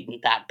been beaten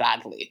that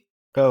badly.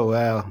 Oh,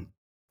 wow.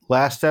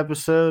 Last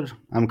episode,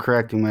 I'm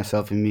correcting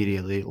myself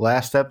immediately.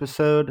 Last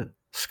episode,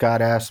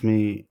 Scott asked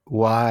me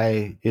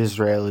why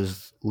Israel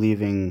is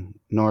leaving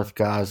North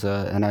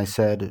Gaza, and I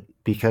said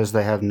because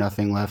they have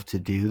nothing left to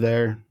do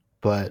there.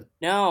 But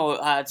No,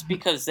 it's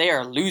because they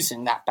are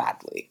losing that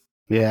badly.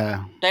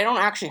 yeah, They don't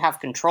actually have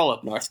control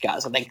of North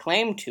Gaza. They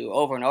claim to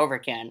over and over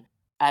again,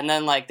 and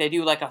then like they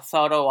do like a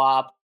photo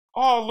op,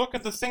 Oh, look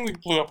at the thing we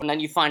blew up. and then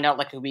you find out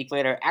like a week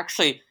later,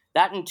 actually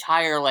that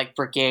entire like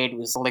brigade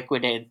was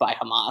liquidated by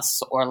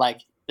Hamas or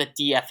like the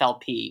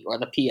DFLP or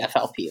the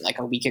PFLP like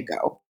a week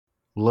ago.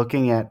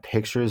 looking at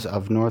pictures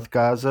of North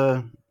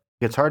Gaza,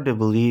 it's hard to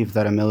believe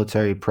that a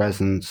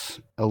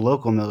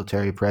local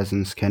military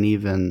presence, can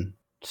even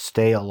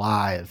stay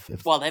alive.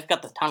 Well, they've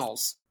got the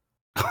tunnels.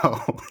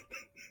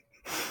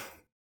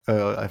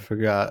 Oh, I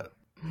forgot.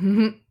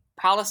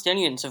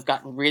 Palestinians have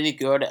gotten really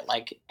good at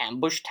like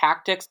ambush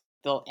tactics.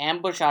 They'll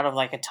ambush out of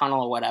like a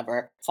tunnel or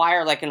whatever,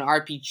 fire like an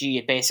RPG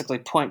at basically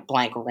point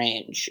blank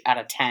range at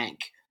a tank,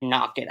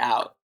 knock it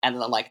out, and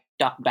then like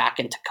duck back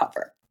into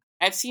cover.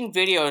 I've seen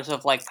videos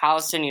of like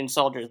Palestinian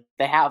soldiers.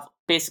 They have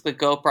basically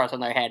GoPros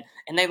on their head,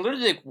 and they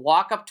literally like,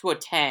 walk up to a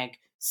tank,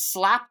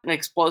 slap an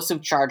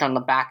explosive charge on the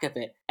back of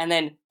it, and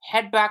then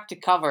head back to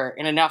cover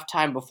in enough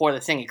time before the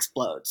thing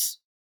explodes.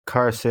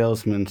 Car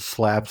salesman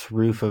slaps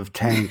roof of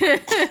tank.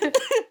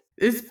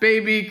 This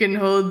baby can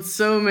hold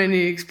so many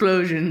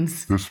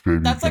explosions. This baby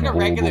That's like can a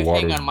hold regular lot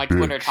thing of on my bitch.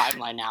 Twitter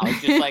timeline now.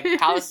 It's just like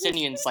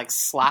Palestinians like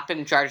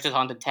slapping charges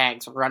onto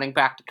tanks, running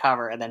back to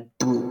cover, and then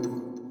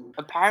boom.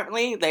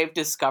 Apparently, they've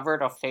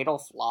discovered a fatal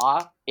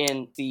flaw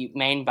in the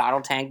main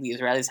battle tank the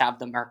Israelis have,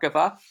 the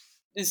Merkava.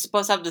 It's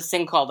supposed to have this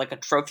thing called like a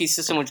trophy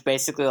system, which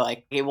basically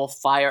like it will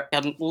fire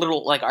a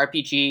little like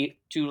RPG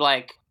to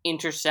like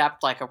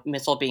intercept like a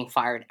missile being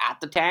fired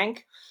at the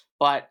tank.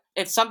 But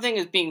if something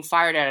is being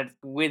fired at it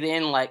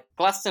within like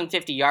less than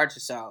 50 yards or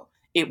so,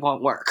 it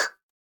won't work.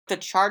 The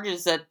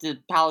charges that the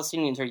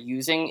Palestinians are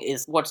using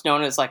is what's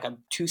known as like a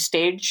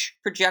 2-stage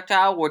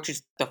projectile, which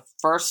is the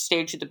first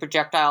stage of the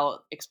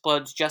projectile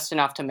explodes just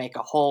enough to make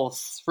a hole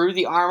through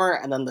the armor,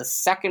 and then the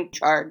second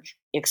charge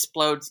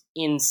explodes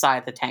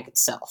inside the tank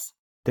itself.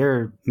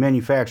 They're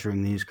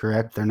manufacturing these,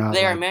 correct? They're not.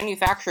 They are like-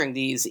 manufacturing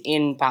these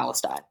in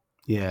Palestine.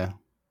 Yeah.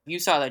 You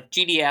saw the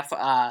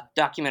GDF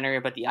documentary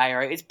about the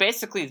IRA. It's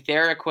basically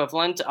their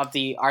equivalent of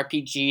the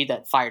RPG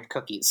that fired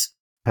cookies.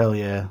 Hell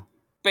yeah.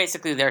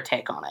 Basically their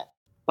take on it,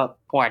 but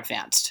more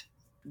advanced.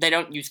 They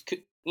don't use,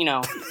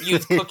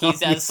 use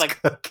cookies as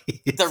like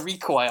cookies. the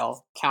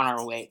recoil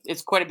counterweight.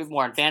 It's quite a bit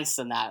more advanced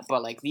than that,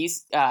 but like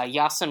these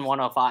Yasin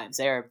 105s,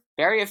 they're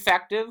very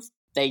effective.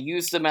 They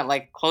use them at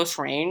like close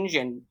range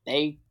and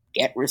they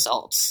get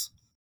results.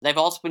 They've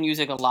also been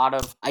using a lot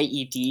of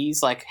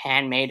IEDs, like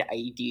handmade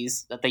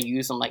IEDs that they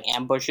use in like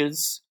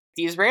ambushes.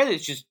 The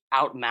Israelis just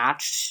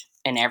outmatched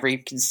in every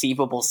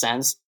conceivable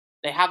sense.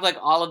 They have like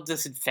all of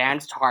this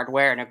advanced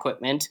hardware and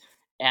equipment,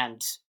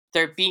 and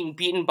they're being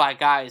beaten by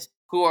guys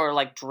who are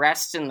like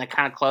dressed in the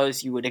kind of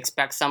clothes you would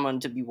expect someone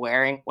to be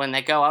wearing when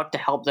they go out to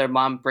help their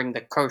mom bring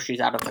the groceries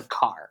out of the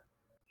car.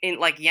 In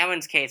like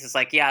Yemen's case, it's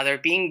like, yeah, they're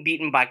being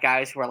beaten by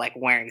guys who are like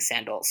wearing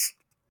sandals.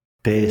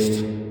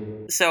 Based.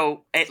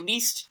 So at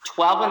least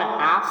 12 and a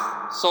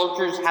half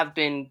soldiers have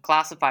been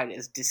classified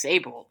as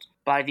disabled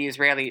by the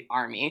Israeli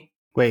army.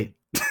 Wait.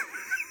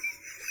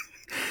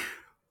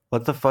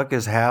 What the fuck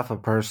is half a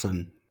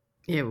person?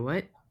 Yeah,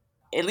 what?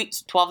 At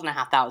least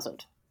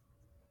 12,500.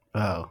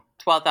 Oh.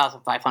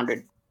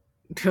 12,500.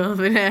 12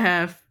 and a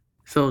half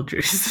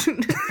soldiers.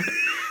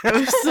 I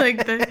was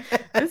like,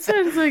 that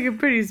sounds like a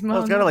pretty small I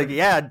was kind of like,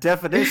 yeah,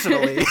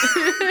 definitionally.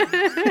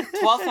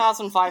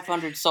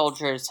 12,500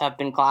 soldiers have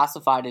been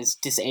classified as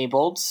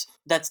disabled.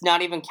 That's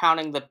not even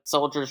counting the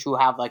soldiers who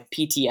have like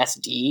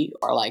PTSD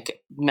or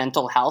like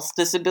mental health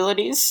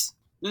disabilities.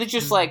 They're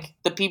just like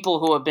the people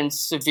who have been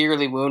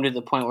severely wounded to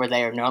the point where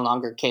they are no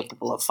longer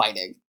capable of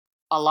fighting.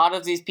 A lot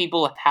of these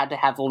people have had to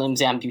have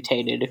limbs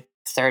amputated.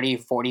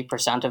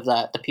 30-40% of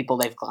the people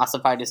they've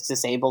classified as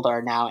disabled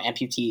are now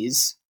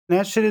amputees.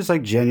 That shit is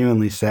like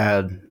genuinely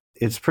sad.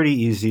 It's pretty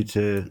easy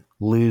to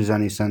lose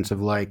any sense of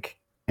like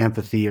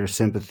empathy or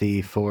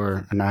sympathy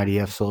for an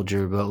IDF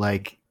soldier, but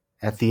like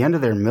at the end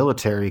of their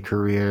military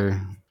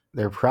career,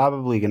 they're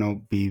probably gonna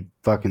be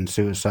fucking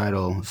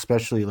suicidal,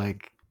 especially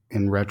like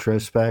in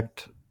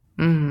retrospect.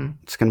 Mm-hmm.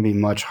 It's gonna be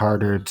much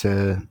harder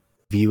to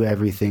view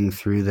everything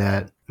through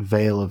that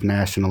veil of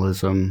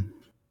nationalism.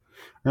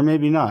 Or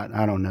maybe not.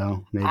 I don't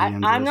know. Maybe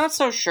I'm not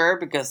so sure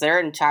because their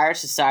entire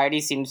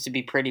society seems to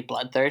be pretty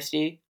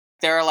bloodthirsty.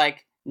 There are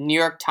like New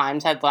York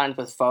Times headlines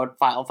with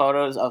file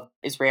photos of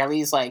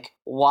Israelis like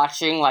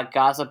watching like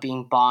Gaza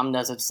being bombed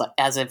as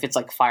if it's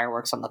like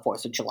fireworks on the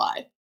 4th of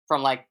July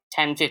from like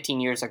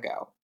 10-15 years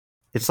ago.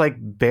 It's like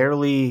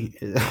barely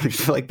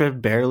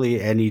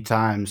any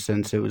time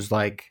since it was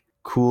like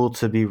cool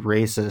to be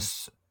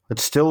racist.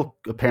 It's still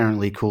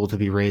apparently cool to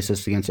be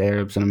racist against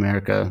Arabs in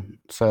America.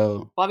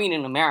 So, Well, I mean,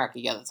 in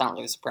America, yeah, that's not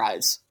really a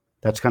surprise.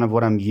 that's kind of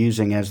what I'm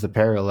using as the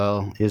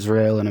parallel.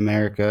 Israel and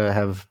America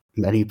have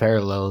many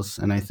parallels,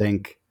 and I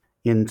think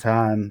in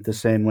time, the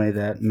same way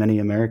that many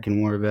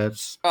American war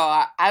vets.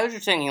 Oh, I was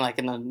just thinking like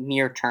in the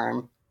near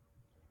term.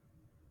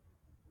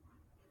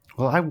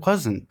 Well, I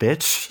wasn't,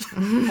 bitch.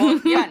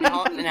 Well, yeah,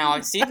 now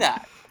I see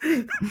that.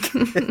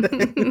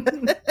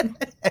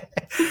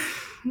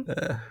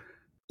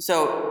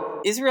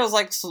 So Israel's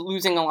like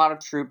losing a lot of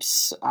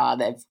troops.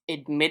 They've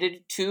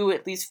admitted to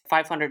at least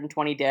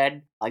 520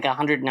 dead, like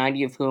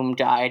 190 of whom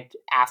died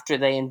after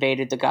they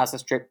invaded the Gaza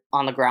Strip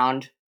on the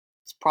ground.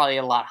 It's probably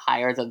a lot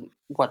higher than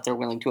what they're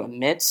willing to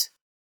admit.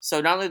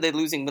 So not only are they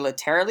losing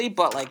militarily,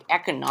 but like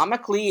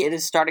economically, it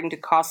is starting to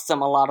cost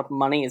them a lot of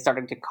money. It's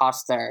starting to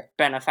cost their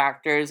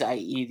benefactors,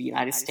 i.e. the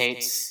United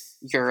States,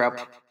 Europe,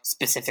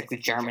 specifically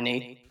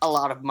Germany, a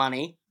lot of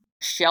money.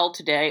 Shell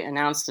today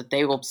announced that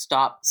they will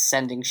stop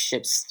sending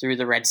ships through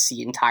the Red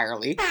Sea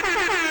entirely.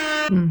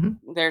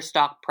 Mm-hmm. Their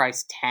stock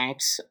price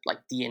tanked like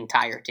the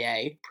entire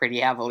day, pretty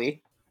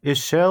heavily. Is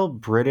Shell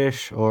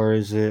British or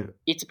is it?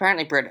 It's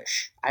apparently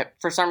British. I,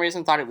 for some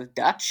reason, thought it was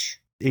Dutch.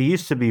 It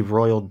used to be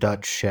Royal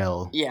Dutch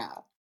Shell. Yeah.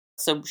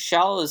 So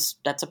Shell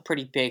that's a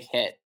pretty big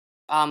hit.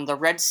 The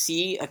Red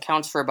Sea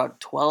accounts for about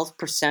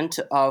 12%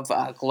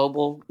 of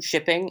global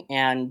shipping,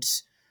 and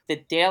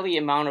The daily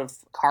amount of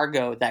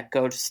cargo that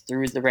goes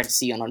through the Red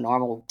Sea on a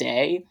normal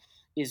day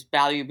is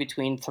valued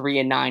between $3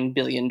 and $9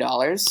 billion.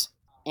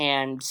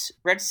 And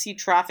Red Sea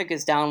traffic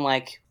is down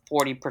like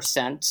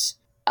 40%,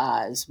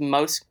 as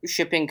most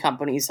shipping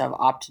companies have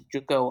opted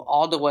to go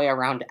all the way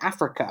around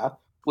Africa,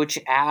 which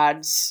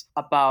adds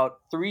about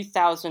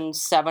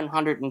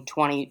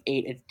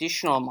 3,728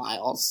 additional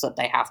miles that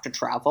they have to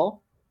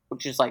travel,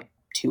 which is like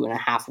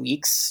 2.5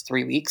 weeks,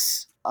 3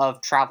 weeks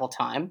of travel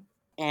time.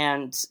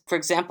 And, for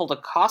example, the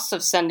cost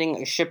of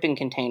sending a shipping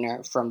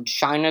container from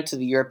China to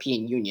the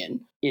European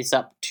Union is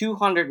up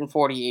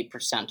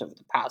 248% over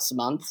the past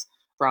month,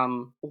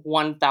 from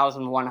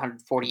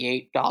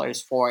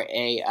 $1,148 for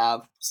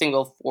a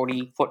single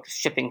 40-foot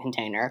shipping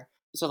container.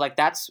 So, like,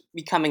 that's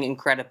becoming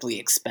incredibly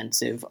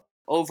expensive.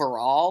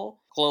 Overall,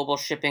 global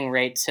shipping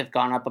rates have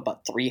gone up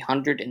about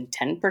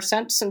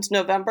 310% since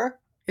November.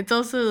 It's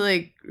also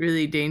like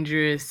really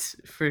dangerous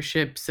for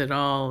ships at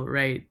all,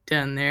 right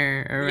down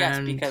there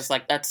around. Yes, because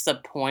like that's the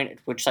point at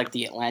which like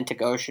the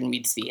Atlantic Ocean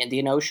meets the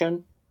Indian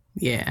Ocean.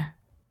 Yeah.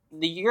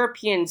 The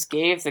Europeans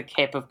gave the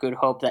Cape of Good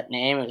Hope that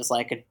name. It was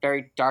like a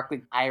very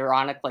darkly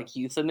ironic like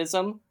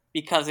euphemism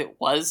because it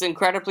was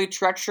incredibly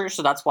treacherous.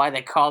 So that's why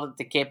they called it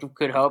the Cape of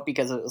Good Hope,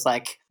 because it was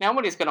like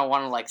nobody's gonna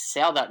want to like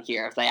sail out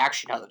here if they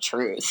actually know the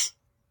truth.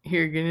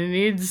 You're gonna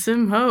need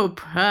some hope.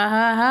 Ha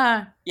ha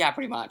ha. Yeah,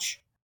 pretty much.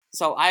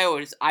 So I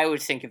always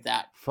think of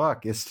that.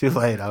 Fuck, it's too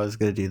late. I was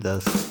gonna do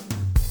this.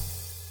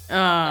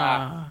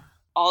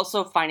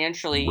 Also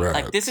financially,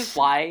 like this is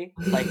why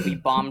like we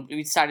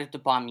decided to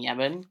bomb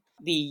Yemen.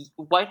 The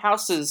White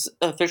House's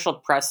official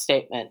press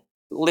statement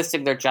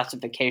listing their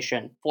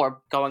justification for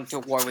going to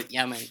war with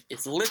Yemen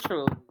is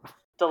literally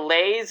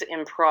delays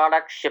in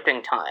product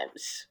shipping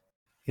times.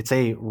 It's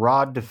a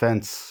raw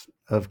defense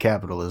of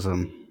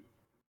capitalism.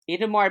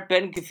 Itamar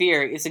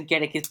Ben-Gvir isn't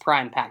getting his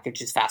Prime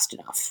packages fast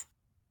enough.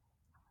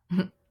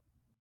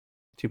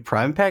 Do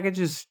Prime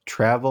packages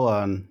travel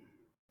on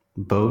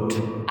boat?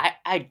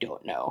 I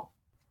don't know.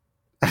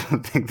 I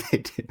don't think they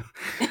do.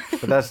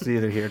 But that's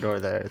neither here nor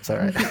there. It's all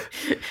right.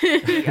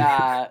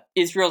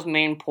 Israel's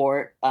main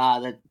port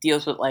that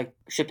deals with like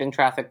shipping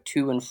traffic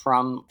to and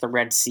from the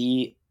Red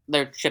Sea,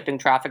 their shipping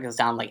traffic is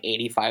down like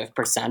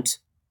 85%.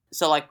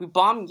 So like we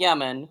bombed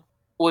Yemen,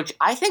 which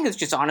I think is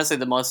just honestly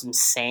the most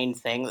insane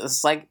thing.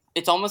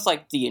 It's almost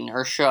like the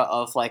inertia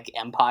of like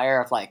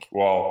empire of like.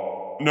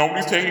 Well,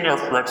 nobody's taking our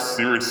threats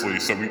seriously,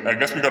 so I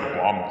guess we gotta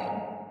bomb them.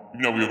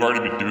 You know, we've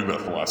already been doing that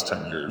for the last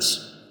 10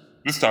 years.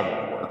 This time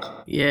won't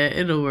work. Yeah,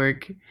 it'll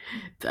work.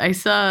 I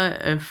saw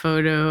a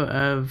photo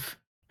of,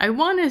 I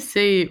want to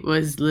say it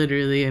was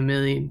literally 1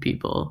 million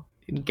people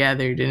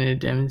gathered in a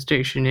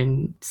demonstration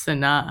in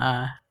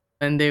Sana'a,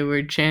 and they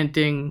were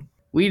chanting,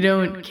 "We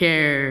don't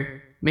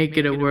care, make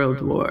it a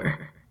world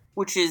war."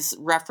 Which is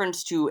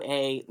reference to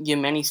a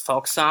Yemeni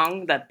folk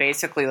song that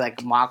basically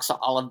like mocks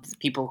all of the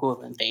people who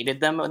have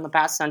invaded them in the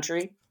past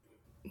century.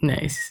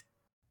 Nice.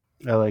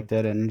 I like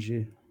that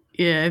energy.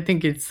 Yeah, I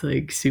think it's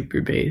like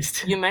super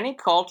based. Yemeni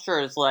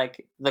culture is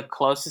like the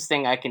closest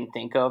thing I can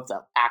think of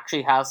that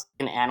actually has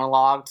an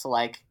analog to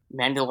like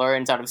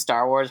Mandalorians out of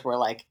Star Wars, where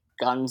like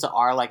guns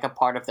are like a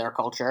part of their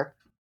culture.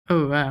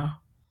 Oh, wow.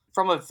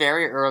 From a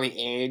very early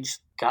age,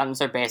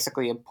 guns are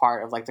basically a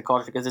part of like the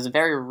culture because it's a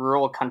very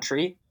rural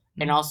country.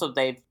 And also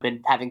they've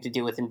been having to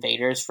deal with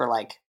invaders for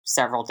like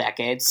several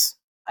decades.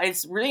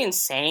 It's really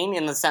insane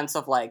in the sense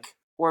of like,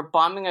 we're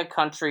bombing a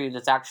country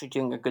that's actually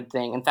doing a good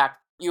thing. In fact,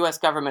 U.S.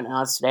 government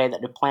announced today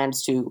that it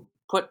plans to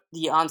put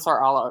the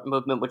Ansar Allah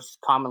movement, which is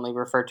commonly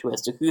referred to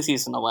as the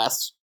Houthis in the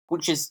West,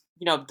 which is,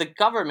 you know, the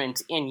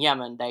government in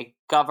Yemen. They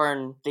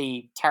govern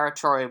the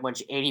territory in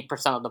which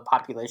 80% of the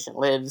population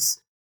lives.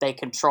 They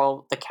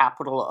control the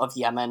capital of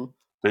Yemen.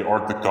 They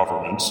aren't the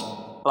government.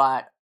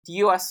 But the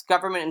U.S.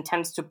 government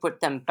intends to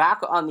put them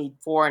back on the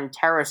foreign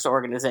terrorist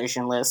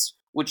organization list,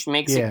 which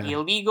makes it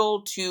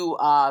illegal to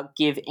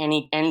give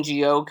any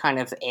NGO kind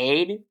of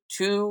aid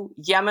to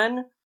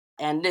Yemen.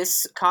 And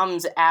this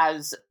comes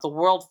as the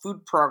World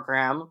Food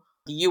Program,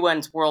 the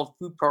UN's World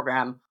Food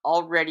Program,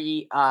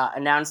 already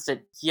announced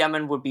that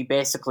Yemen would be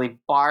basically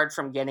barred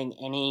from getting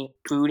any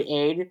food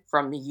aid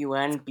from the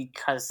UN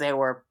because they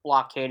were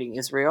blockading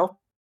Israel.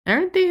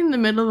 Aren't they in the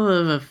middle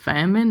of a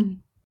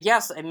famine?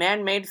 Yes, a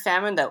man-made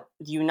famine that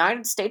the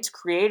United States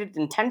created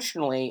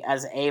intentionally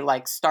as a,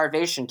 like,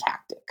 starvation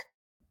tactic.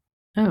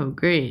 Oh,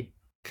 great.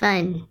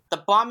 Fun.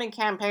 The bombing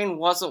campaign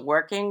wasn't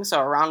working,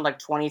 so around, like,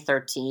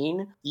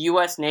 2013, the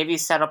U.S. Navy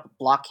set up a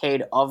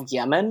blockade of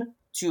Yemen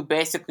to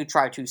basically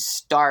try to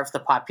starve the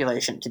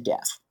population to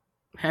death.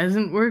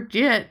 Hasn't worked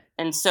yet.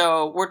 And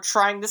so we're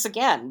trying this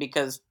again,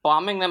 because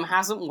bombing them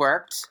hasn't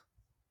worked,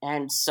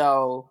 and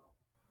so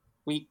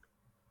we...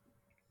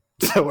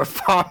 So we're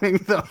bombing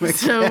them again.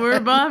 So we're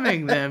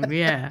bombing them,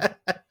 yeah.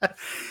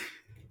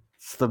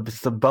 It's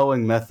the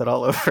Boeing method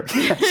all over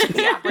again.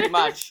 Yeah, pretty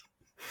much.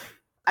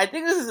 I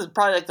think this is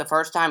probably like the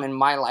first time in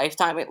my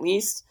lifetime, at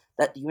least,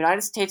 that the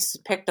United States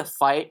has picked a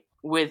fight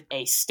with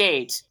a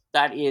state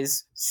that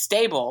is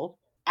stable,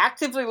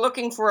 actively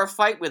looking for a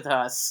fight with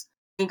us,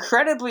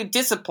 incredibly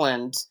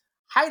disciplined,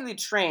 highly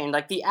trained.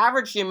 Like, the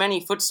average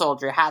Yemeni foot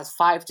soldier has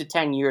 5 to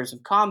 10 years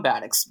of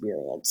combat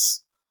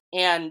experience.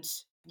 And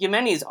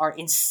Yemenis are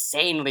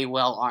insanely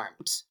well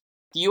armed.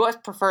 The US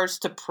prefers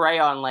to prey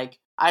on, like,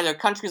 either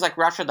countries like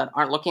Russia that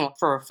aren't looking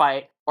for a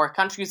fight, or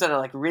countries that are,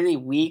 like, really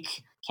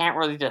weak, can't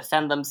really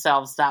defend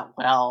themselves that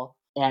well,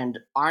 and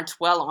aren't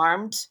well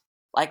armed.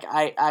 Like,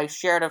 I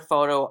shared a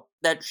photo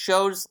that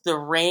shows the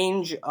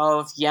range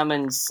of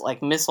Yemen's,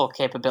 like, missile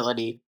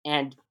capability,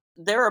 and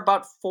there are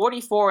about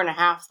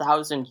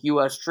 44,500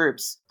 US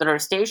troops that are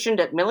stationed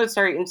at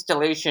military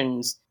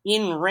installations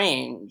in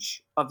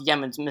range of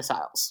Yemen's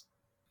missiles.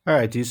 All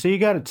right, dude, so you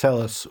got to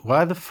tell us,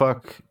 why the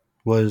fuck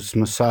was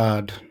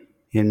Mossad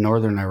in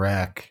northern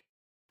Iraq?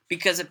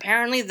 Because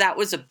apparently that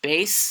was a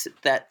base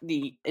that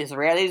the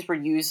Israelis were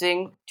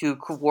using to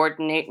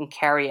coordinate and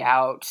carry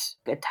out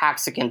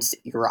attacks against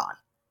Iran.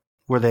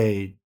 Were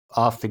they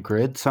off the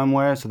grid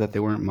somewhere so that they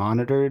weren't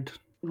monitored?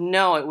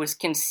 No, it was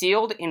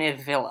concealed in a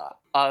villa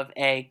of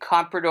a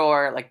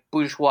comprador, like,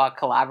 bourgeois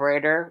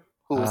collaborator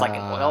who was like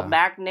an oil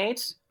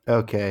magnate.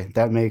 Okay,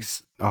 that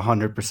makes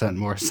 100%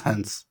 more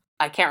sense.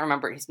 I can't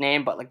remember his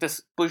name, but, like,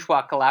 this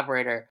bourgeois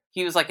collaborator,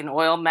 he was like an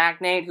oil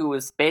magnate who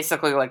was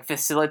basically, like,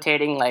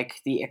 facilitating, like,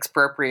 the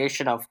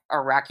expropriation of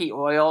Iraqi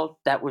oil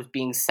that was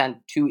being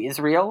sent to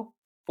Israel.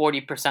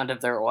 40%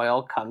 of their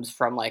oil comes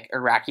from, like,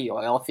 Iraqi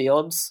oil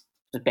fields.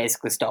 It's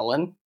basically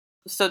stolen.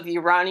 So the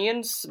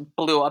Iranians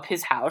blew up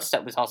his house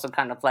that was also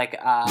kind of, like,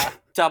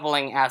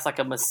 doubling as, like,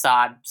 a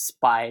Mossad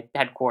spy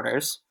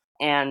headquarters.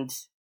 And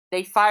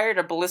they fired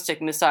a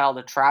ballistic missile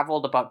that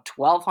traveled about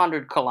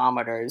 1,200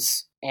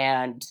 kilometers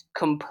and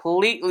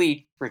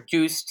completely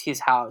reduced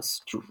his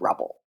house to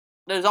rubble.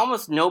 There's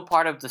almost no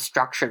part of the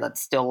structure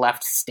that's still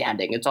left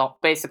standing. It's all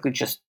basically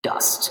just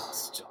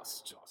dust.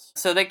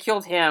 So they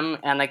killed him,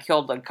 and they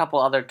killed a couple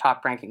other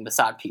top-ranking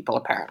Mossad people,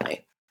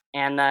 apparently.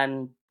 And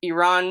then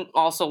Iran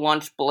also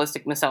launched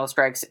ballistic missile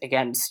strikes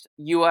against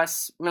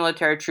U.S.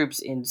 military troops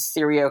in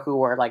Syria who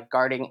were, like,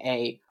 guarding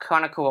a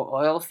Conoco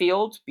oil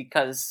field,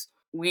 because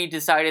we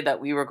decided that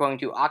we were going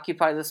to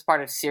occupy this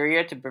part of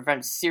Syria to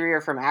prevent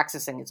Syria from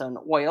accessing its own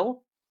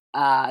oil.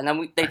 And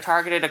then they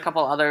targeted a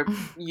couple other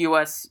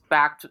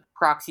U.S.-backed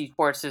proxy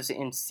forces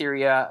in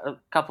Syria, a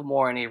couple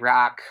more in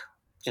Iraq,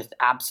 just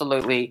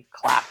absolutely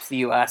clapped the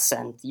U.S.,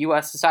 and the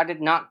U.S.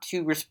 decided not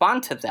to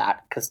respond to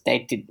that because they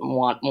didn't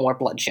want more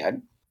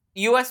bloodshed.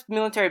 U.S.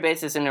 military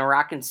bases in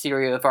Iraq and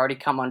Syria have already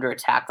come under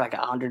attack like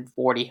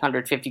 140,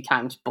 150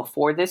 times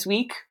before this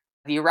week.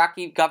 The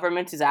Iraqi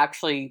government is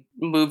actually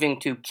moving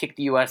to kick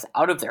the U.S.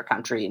 out of their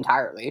country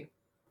entirely.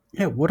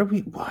 Yeah,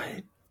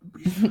 why?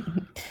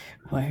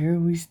 Why are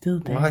we still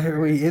there? Why are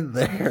we in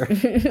there?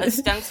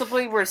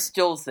 Ostensibly, we're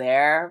still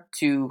there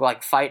to,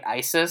 like, fight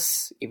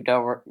ISIS, even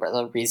though we're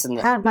the reason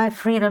that... How'd my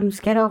freedoms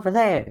get over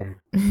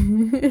there?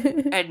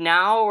 And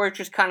now we're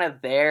just kind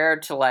of there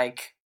to,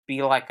 like,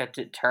 be like a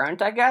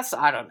deterrent, I guess?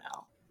 I don't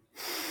know.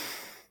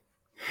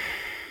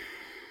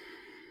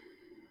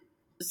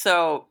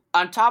 So,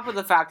 on top of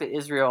the fact that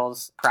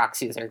Israel's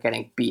proxies are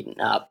getting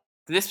beaten up,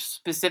 this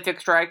specific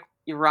strike,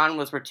 Iran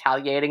was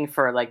retaliating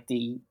for, like,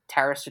 the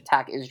terrorist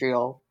attack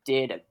Israel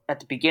did at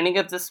the beginning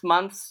of this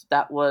month.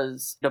 That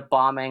was the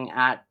bombing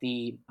at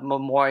the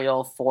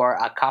memorial for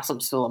Qasem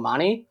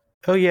Soleimani.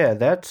 Oh yeah,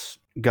 that's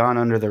gone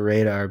under the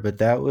radar, but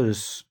that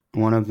was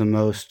one of the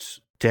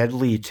most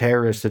deadly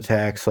terrorist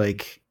attacks,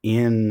 like,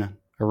 in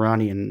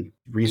Iranian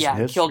recent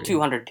history. Yeah, killed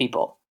 200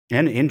 people.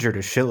 And injured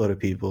a shitload of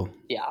people.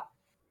 Yeah.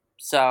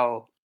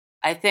 So,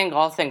 I think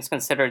all things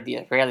considered, the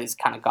Israelis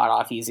kind of got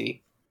off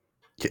easy.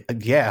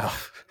 Yeah.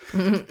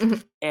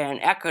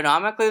 And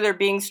economically, they're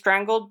being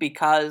strangled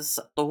because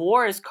the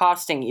war is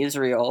costing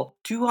Israel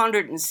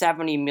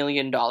 $270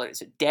 million a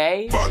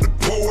day.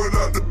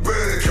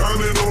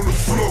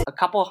 A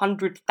couple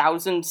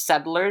 100,000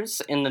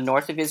 settlers in the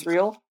north of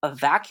Israel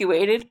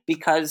evacuated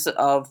because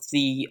of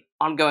the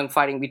ongoing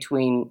fighting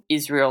between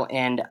Israel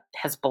and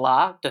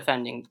Hezbollah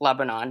defending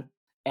Lebanon.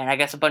 And I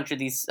guess a bunch of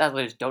these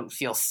settlers don't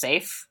feel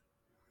safe.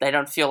 They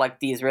don't feel like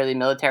the Israeli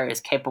military is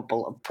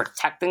capable of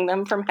protecting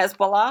them from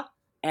Hezbollah.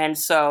 And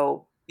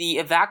so the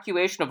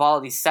evacuation of all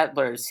of these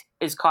settlers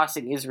is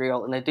costing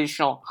Israel an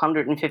additional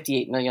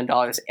 $158 million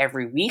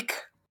every week.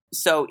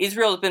 So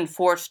Israel has been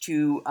forced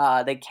to,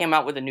 they came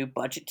out with a new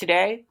budget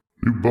today.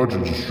 New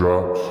budget just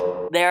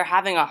dropped. They're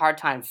having a hard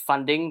time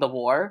funding the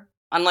war.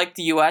 Unlike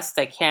the US,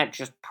 they can't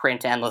just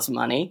print endless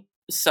money.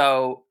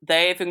 So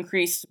they've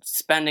increased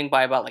spending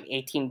by about like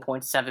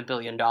 $18.7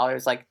 billion.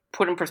 Like,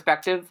 put in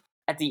perspective,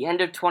 at the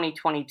end of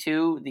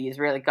 2022, the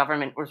Israeli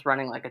government was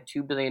running like a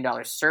 $2 billion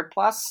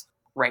surplus.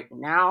 Right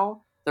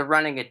now, they're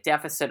running a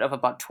deficit of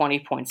about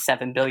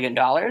 $20.7 billion.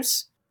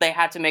 They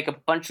had to make a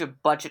bunch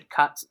of budget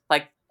cuts.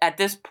 Like, at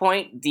this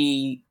point,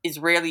 the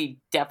Israeli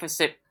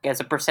deficit as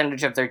a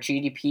percentage of their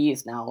GDP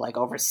is now like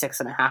over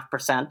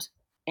 6.5%.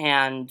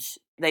 And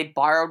they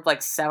borrowed like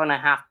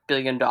 $7.5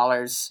 billion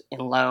in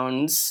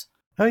loans.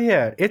 Oh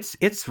yeah,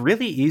 it's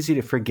really easy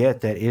to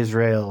forget that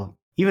Israel,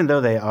 even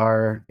though they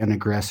are an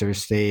aggressor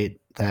state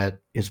that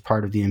is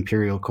part of the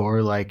imperial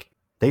core, like,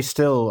 they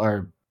still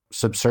are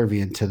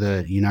subservient to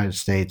the United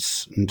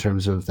States in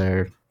terms of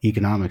their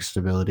economic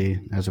stability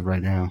as of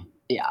right now.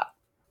 Yeah.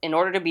 In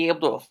order to be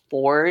able to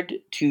afford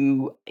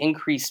to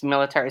increase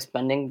military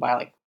spending by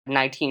like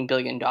 $19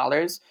 billion,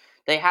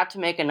 they had to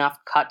make enough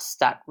cuts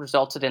that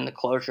resulted in the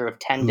closure of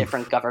 10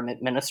 different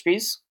government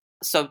ministries.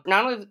 So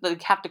not only do they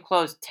have to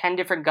close 10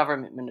 different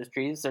government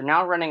ministries, they're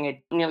now running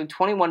a nearly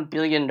 $21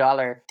 billion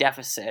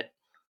deficit.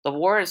 The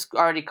war has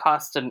already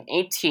cost them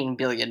 $18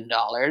 billion.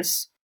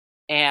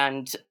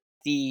 And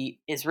the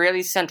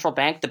Israeli Central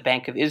Bank, the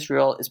Bank of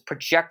Israel, is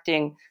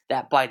projecting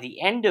that by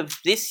the end of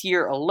this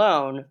year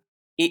alone,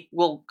 it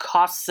will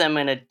cost them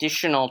an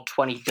additional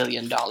 $20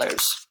 billion,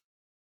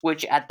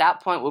 which at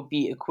that point would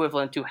be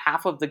equivalent to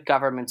half of the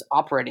government's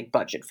operating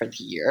budget for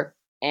the year.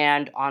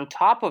 And on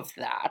top of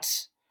that,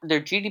 their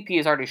GDP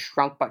has already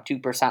shrunk by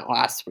 2%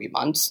 last 3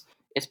 months.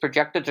 It's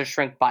projected to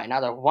shrink by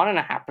another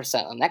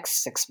 1.5% in the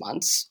next 6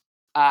 months.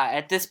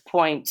 At this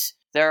point,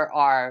 there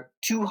are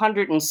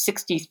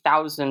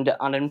 260,000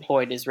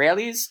 unemployed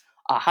Israelis.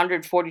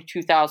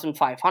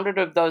 142,500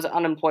 of those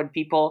unemployed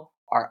people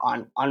are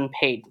on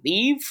unpaid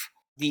leave.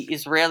 The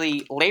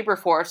Israeli labor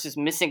force is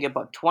missing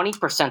about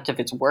 20% of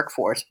its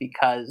workforce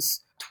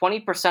because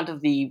 20%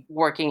 of the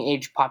working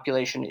age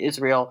population in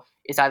Israel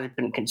is either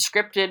been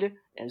conscripted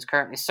and is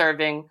currently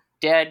serving,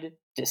 dead,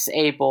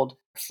 disabled,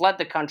 fled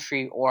the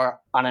country,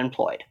 or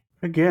unemployed.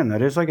 Again,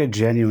 that is like a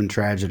genuine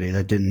tragedy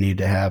that didn't need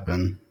to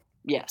happen.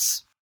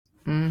 Yes.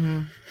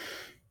 Mm-hmm.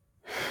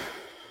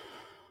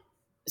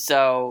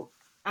 So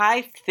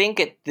I think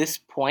at this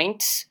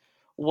point,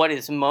 what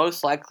is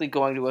most likely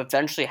going to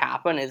eventually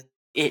happen is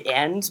it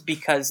ends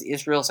because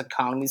Israel's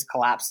economy's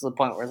collapsed to the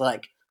point where,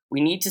 like,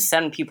 we need to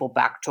send people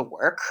back to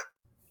work.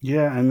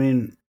 Yeah, I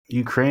mean,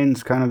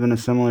 Ukraine's kind of in a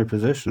similar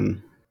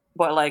position.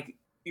 But, like,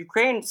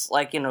 Ukraine's,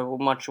 like, in a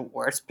much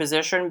worse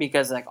position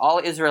because, like, all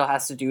Israel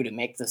has to do to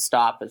make this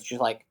stop is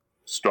just, like...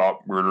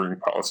 Stop murdering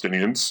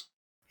Palestinians.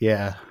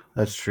 Yeah,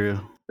 that's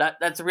true.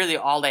 That's really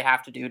all they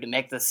have to do to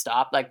make this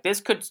stop. Like, this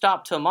could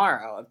stop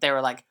tomorrow if they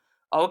were like,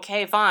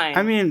 okay, fine.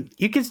 I mean,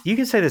 you could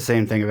say the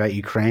same thing about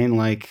Ukraine.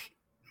 Like,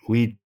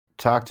 we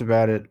talked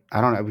about it.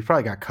 I don't know. We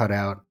probably got cut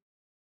out.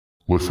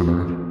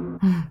 Listener.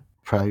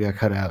 Probably got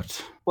cut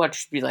out. What,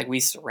 should be like, we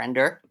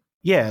surrender?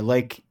 Yeah,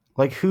 like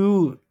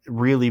who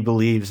really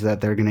believes that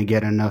they're going to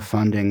get enough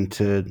funding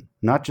to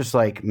not just,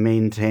 like,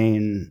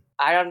 maintain...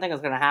 I don't think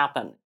it's going to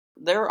happen.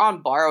 They're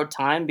on borrowed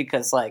time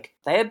because, like,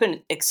 they have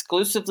been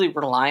exclusively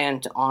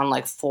reliant on,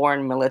 like,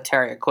 foreign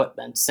military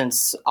equipment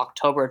since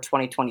October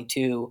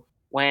 2022,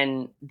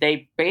 when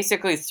they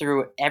basically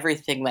threw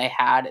everything they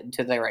had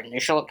into their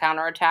initial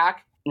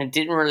counterattack, and it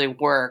didn't really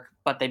work,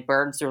 but they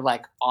burned through,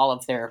 like, all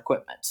of their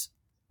equipment.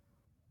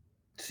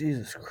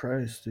 Jesus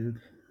Christ,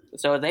 dude.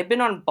 So they've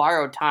been on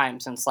borrowed time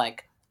since,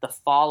 like, the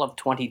fall of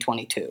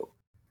 2022.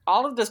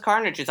 All of this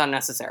carnage is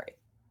unnecessary.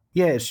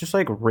 Yeah, it's just,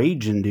 like,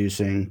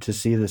 rage-inducing to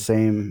see the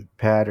same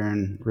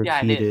pattern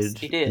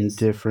repeated it is. in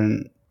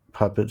different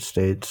puppet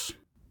states.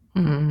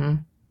 Mm-hmm.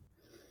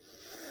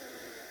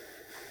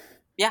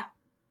 Yeah.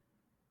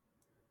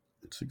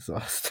 It's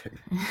exhausting.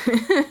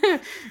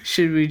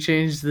 Should we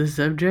change the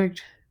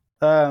subject?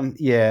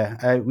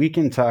 Yeah, we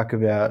can talk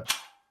about...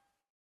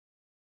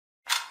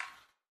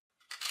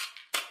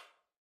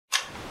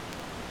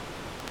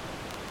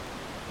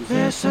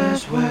 This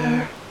is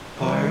where